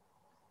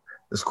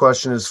 This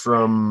question is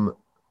from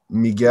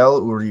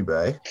Miguel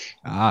Uribe.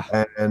 Ah,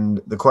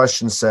 And the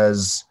question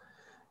says,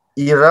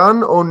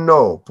 Iran o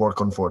no por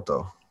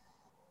Conforto?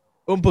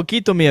 un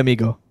poquito, mi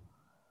amigo.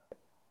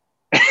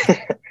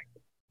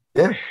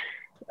 Yeah.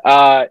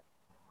 Yeah.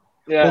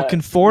 Well,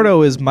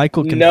 Conforto is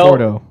Michael No.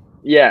 Conforto.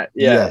 Yeah.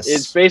 Yes.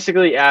 It's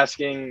basically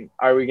asking,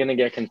 are we going to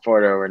get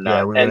Conforto or not?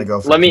 Yeah, we're gonna and go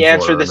for let me Conforto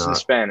answer or this in not.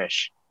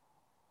 Spanish.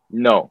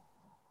 No.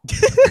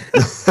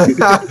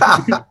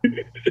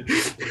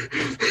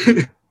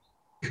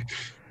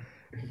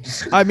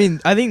 I mean,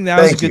 I think now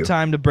is a Thank good you.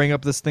 time to bring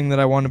up this thing that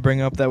I want to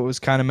bring up that was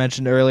kind of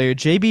mentioned earlier.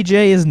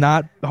 JBJ is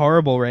not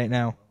horrible right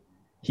now.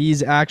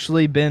 He's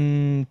actually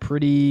been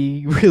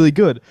really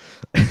good.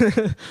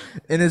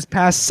 In his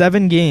past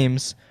 7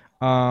 games,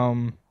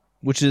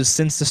 which is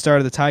since the start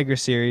of the Tiger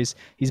series,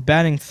 he's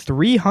batting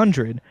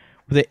 .300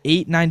 with an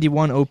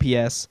 .891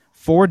 OPS,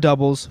 4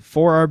 doubles,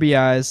 4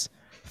 RBIs,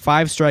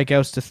 5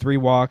 strikeouts to 3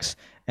 walks,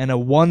 and a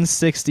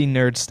 .160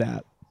 nerd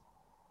stat.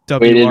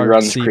 Weighted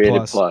runs WRC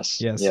created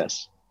plus.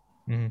 Yes.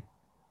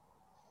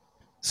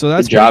 So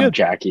that's Good job, pretty good.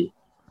 Jackie.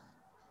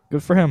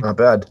 Good for him. Not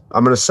bad.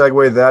 I'm going to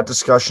segue that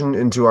discussion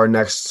into our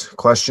next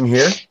question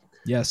here.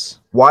 Yes.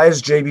 Why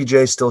is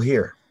JBJ still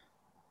here?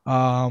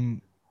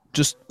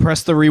 Just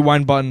press the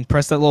rewind button.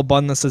 Press that little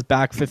button that says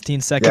back 15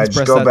 seconds. Yeah, just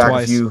press go that back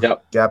twice.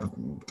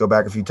 go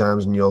back a few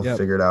times and you'll Yep.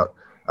 figure it out.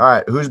 All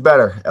right, who's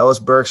better, Ellis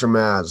Burks or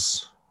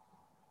Maz?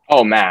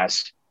 Oh,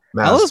 Maz.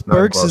 Maz, Ellis not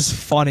Burks close. is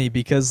funny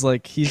because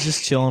like he's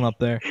just chilling up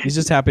there. He's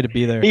just happy to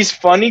be there. He's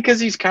funny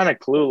because he's kind of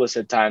clueless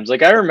at times.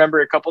 Like, I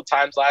remember a couple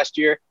times last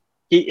year,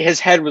 his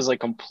head was like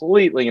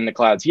completely in the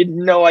clouds. He had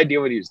no idea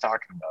what he was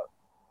talking about.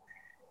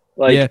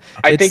 Like, yeah,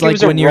 I it's think like it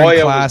was when you're in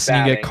Arroyo class was and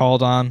you get batting.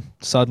 called on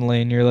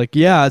suddenly, and you're like,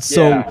 yeah.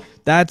 So Yeah.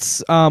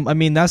 that's I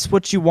mean that's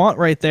what you want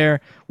right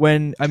there.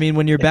 When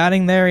you're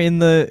batting there in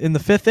the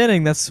 5th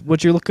inning, that's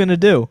what you're looking to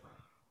do.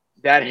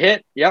 That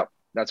hit, yep,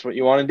 that's what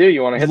you want to do.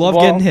 You want to hit Love the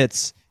ball. getting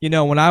hits. You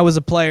know, when I was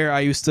a player, I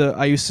used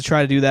to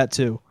try to do that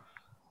too.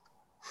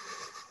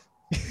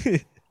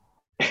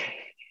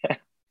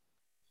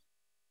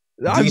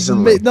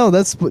 Decently. No,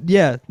 that's what.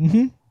 Yeah.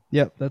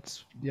 Yep.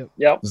 That's yep.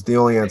 Yep. It's the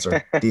only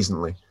answer,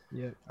 decently.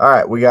 Yep. All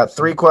right, we got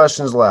 3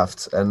 questions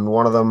left, and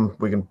one of them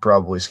we can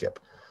probably skip.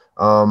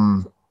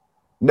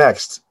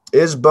 Next,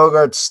 is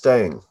Bogart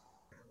staying?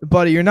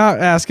 Buddy, you're not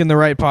asking the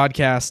right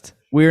podcast.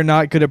 We're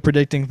not good at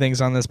predicting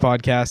things on this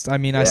podcast. I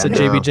mean, I Yeah. said No.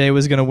 JBJ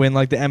was going to win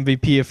like the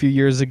MVP a few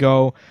years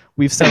ago.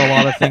 We've said a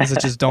lot of things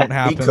that just don't He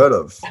happen. could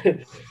have.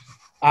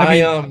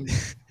 I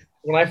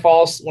when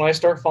I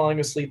start falling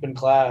asleep in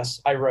class,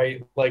 I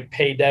write like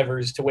pay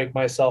Devers to wake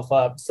myself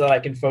up so that I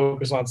can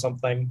focus on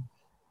something.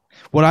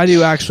 What I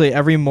do actually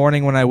every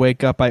morning when I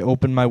wake up, I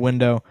open my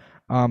window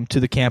to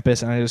the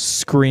campus and I just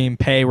scream,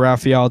 "Pay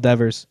Rafael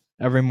Devers."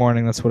 Every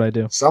morning, that's what I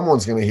do.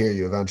 Someone's going to hear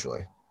you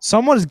eventually.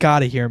 Someone's got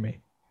to hear me.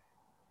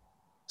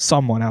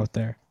 Someone out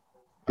there.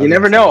 You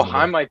never know.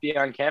 I might be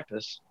on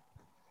campus.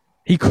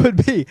 He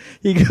could be.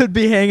 He could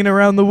be hanging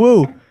around the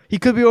Woo. He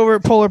could be over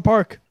at Polar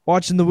Park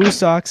watching the Woo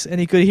Sox, and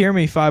he could hear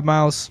me 5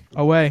 miles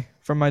away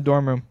from my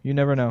dorm room. You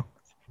never know.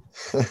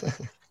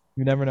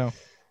 You never know.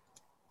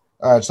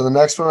 All right, so the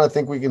next one I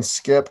think we can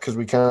skip because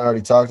we kind of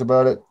already talked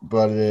about it,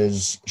 but it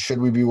is, should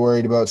we be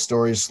worried about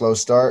Story's slow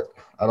start?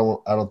 I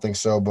don't think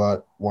so,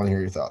 but want to hear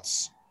your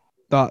thoughts.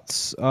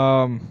 Thoughts?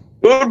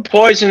 Food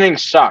poisoning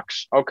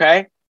sucks.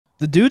 Okay.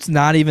 The dude's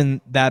not even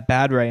that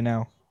bad right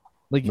now.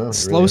 Like No, he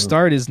slow really isn't.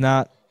 start is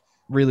not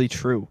really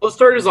true. Let's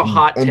start as a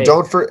hot And take.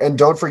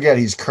 don't forget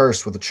he's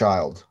cursed with a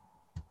child.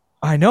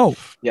 I know.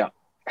 Yeah.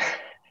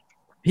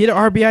 He had an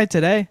RBI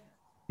today.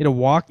 He had a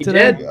walk He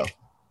today. did.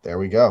 There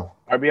we go.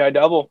 RBI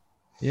double.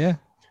 Yeah.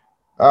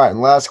 All right,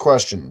 and last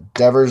question.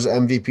 Devers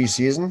MVP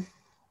season?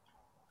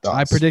 I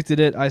Thoughts? predicted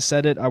it. I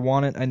said it. I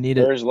want it. I need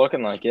it. There's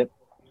looking like it.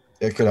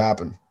 It could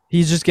happen.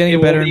 He's just getting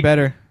It better will and be-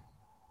 better.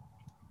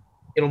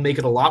 It'll make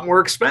it a lot more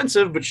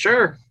expensive, but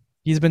sure.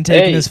 He's been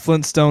taking Hey. his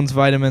Flintstones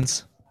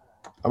vitamins.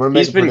 I'm gonna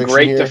make He's a been prediction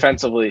great here.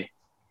 defensively.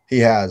 He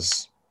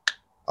has.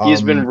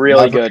 He's been My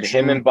really good. prediction,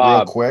 Him and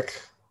Bob. Real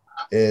quick,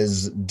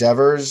 is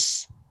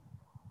Devers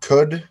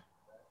could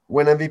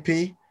win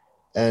MVP,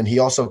 and he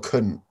also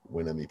couldn't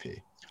win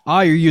MVP.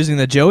 Ah, you're using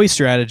the Joey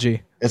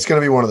strategy. It's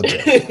gonna be one of the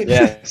two.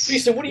 Yes.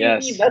 Jason, what do you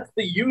Yes. mean? That's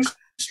the use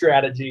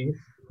strategy.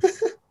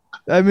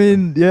 I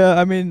mean, yeah,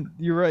 I mean,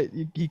 you're right.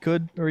 He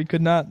could or he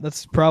could not.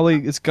 It's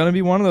gonna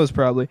be one of those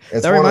probably.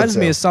 It's That one of reminds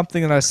me two. of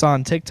something that I saw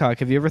on TikTok.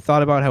 Have you ever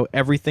thought about how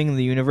everything in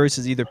the universe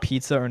is either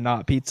pizza or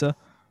not pizza?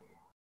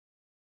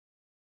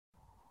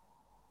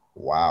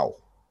 Wow.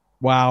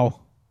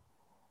 Wow.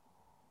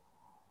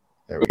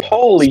 There we go.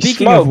 Holy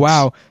Speaking smokes. of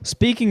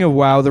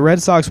wow, the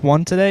Red Sox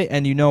won today,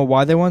 and you know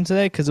why they won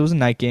today? Because it was a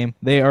night game.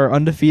 They are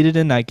undefeated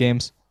in night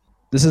games.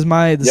 This is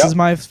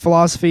my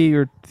philosophy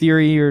or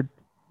theory or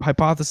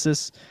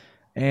hypothesis,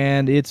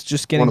 and it's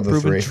just One getting of the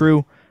proven three.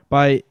 true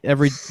by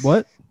every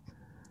what?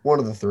 One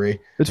of the three.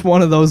 It's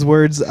one of those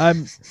words.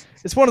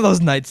 It's one of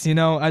those nights, you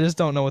know. I just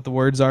don't know what the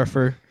words are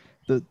for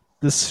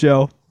this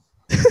show.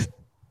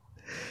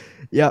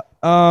 Yeah.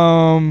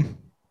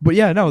 But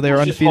yeah, no, they were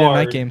Words is undefeated in night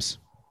hard. games.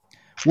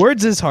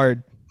 Words is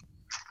hard.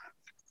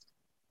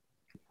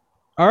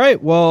 All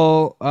right.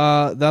 Well,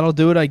 that'll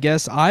do it, I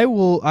guess.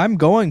 I'm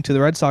going to the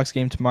Red Sox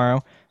game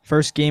tomorrow.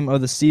 First game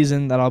of the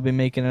season that I'll be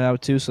making it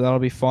out to, so that'll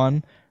be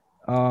fun.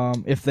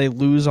 If they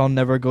lose, I'll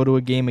never go to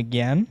a game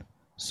again.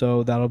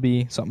 So that'll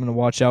be something to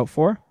watch out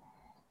for.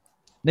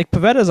 Nick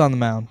Pavetta's on the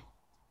mound.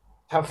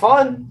 Have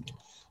fun.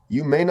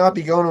 You may not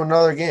be going to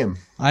another game.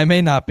 I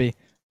may not be,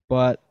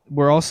 but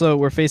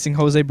we're facing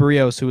Jose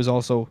Barrios, who is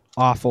also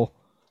awful.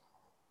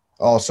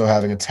 Also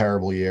having a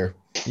terrible year.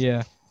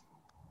 Yeah.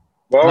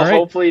 Well, All right.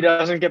 hopefully he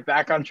doesn't get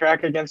back on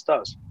track against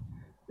us.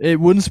 It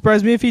wouldn't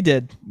surprise me if he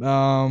did.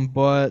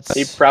 But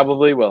He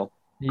probably will.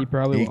 he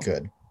probably He will.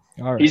 could.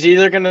 All right. He's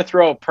either going to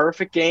throw a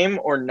perfect game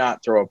or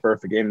not throw a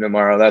perfect game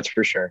tomorrow. That's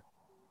for sure.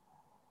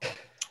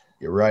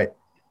 You're right.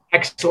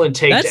 Excellent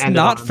take. That's to end it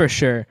not on. for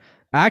sure.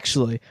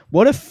 Actually,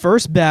 what if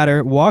first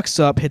batter walks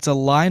up, hits a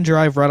line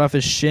drive right off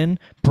his shin,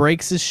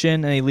 breaks his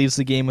shin, and he leaves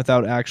the game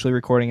without actually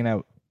recording it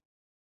out?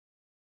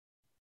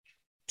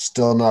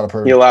 Still not a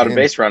perfect He allowed game. a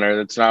base runner.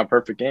 That's not a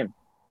perfect game.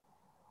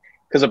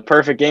 Because a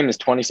perfect game is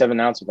 27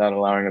 outs without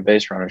allowing a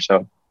base runner.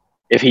 So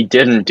if he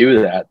didn't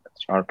do that,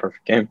 that's not a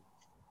perfect game.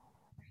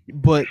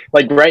 But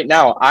Like right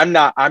now, I'm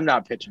not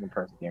pitching a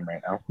perfect game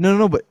right now.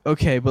 no, but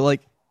okay, but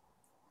like,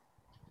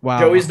 wow.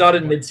 Joey's not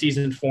in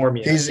midseason form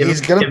yet. He's Give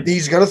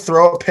him- gonna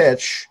throw a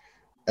pitch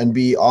and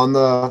be on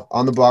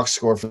the box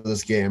score for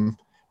this game,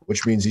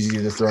 which means he's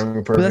either throwing a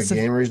that's perfect the-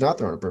 game or he's not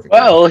throwing a perfect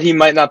game. Well, he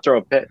might not throw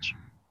a pitch.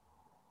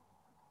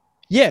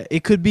 Yeah,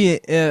 it could be.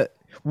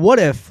 What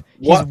if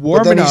he's What? But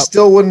warming then he up,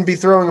 still wouldn't be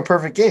throwing a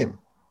perfect game.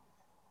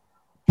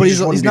 but he he's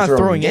just wouldn't be not throwing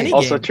throwing the any game.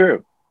 Also game?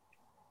 true.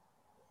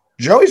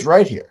 Joey's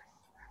right here.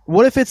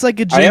 What if it's like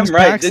a I am James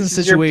right. Paxton This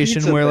is your situation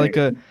pizza where like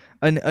thing.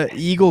 an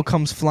eagle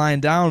comes flying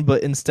down,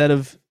 but instead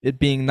of it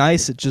being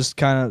nice, it just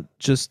kind of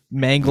just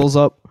mangles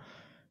up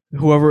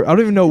whoever. I don't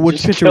even know which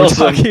Just pitcher we're kills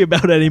him. talking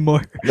about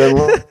anymore. Then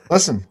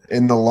listen,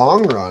 in the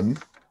long run,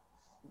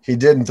 he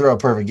didn't throw a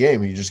perfect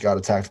game. He just got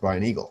attacked by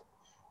an eagle.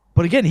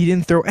 But again, he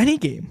didn't throw any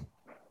game.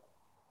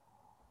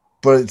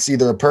 But it's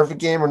either a perfect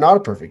game or not a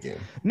perfect game.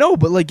 No,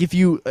 but like if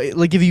you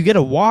get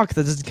a walk,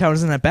 that doesn't count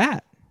as an at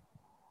bat.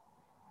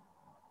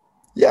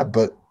 Yeah,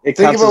 but It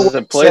think counts about as a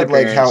what you plate said,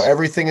 like how appearance.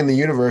 everything in the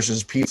universe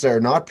is pizza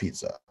or not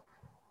pizza.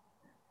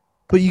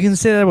 But you can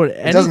say that about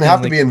anything. It doesn't have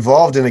to like, be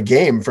involved in a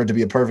game for it to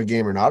be a perfect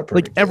game or not a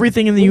perfect like game.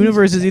 everything in the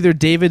universe is either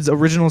David's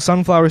original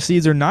sunflower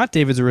seeds or not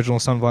David's original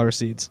sunflower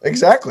seeds.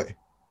 Exactly.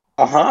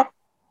 Uh-huh.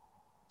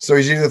 So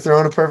he's either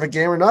throwing a perfect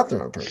game or not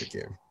throwing a perfect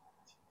game.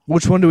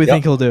 Which one do we Yep.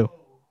 think he'll do?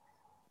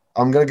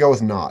 I'm going to go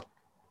with not.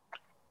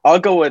 I'll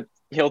go with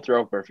he'll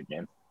throw a perfect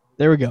game.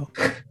 There we go.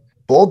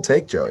 Bold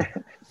take, Joey.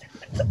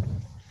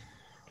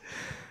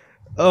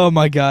 Oh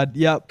my God.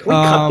 Yep. Can we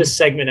cut this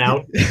segment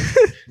out?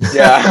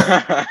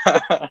 Yeah.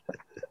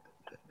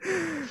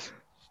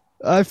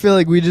 I feel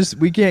like we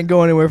can't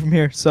go anywhere from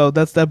here. So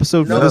that's the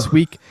episode for No. this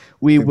week.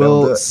 We Think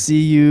that'll do will it.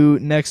 see you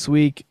next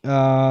week.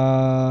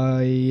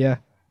 Yeah.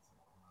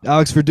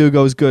 Alex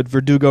Verdugo is good.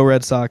 Verdugo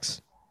Red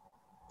Sox.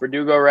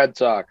 Verdugo Red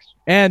Sox.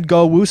 And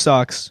go Woo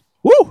Sox.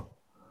 Woo!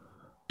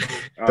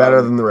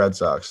 Better than the Red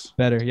Sox.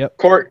 Better. Yep.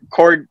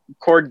 Cordero,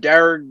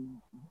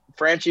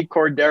 Franchi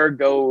Cordero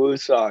go Woo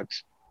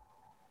Sox.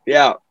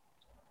 Yeah.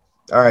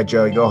 All right,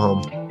 Joey, go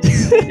home.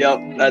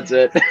 Yep. That's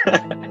it.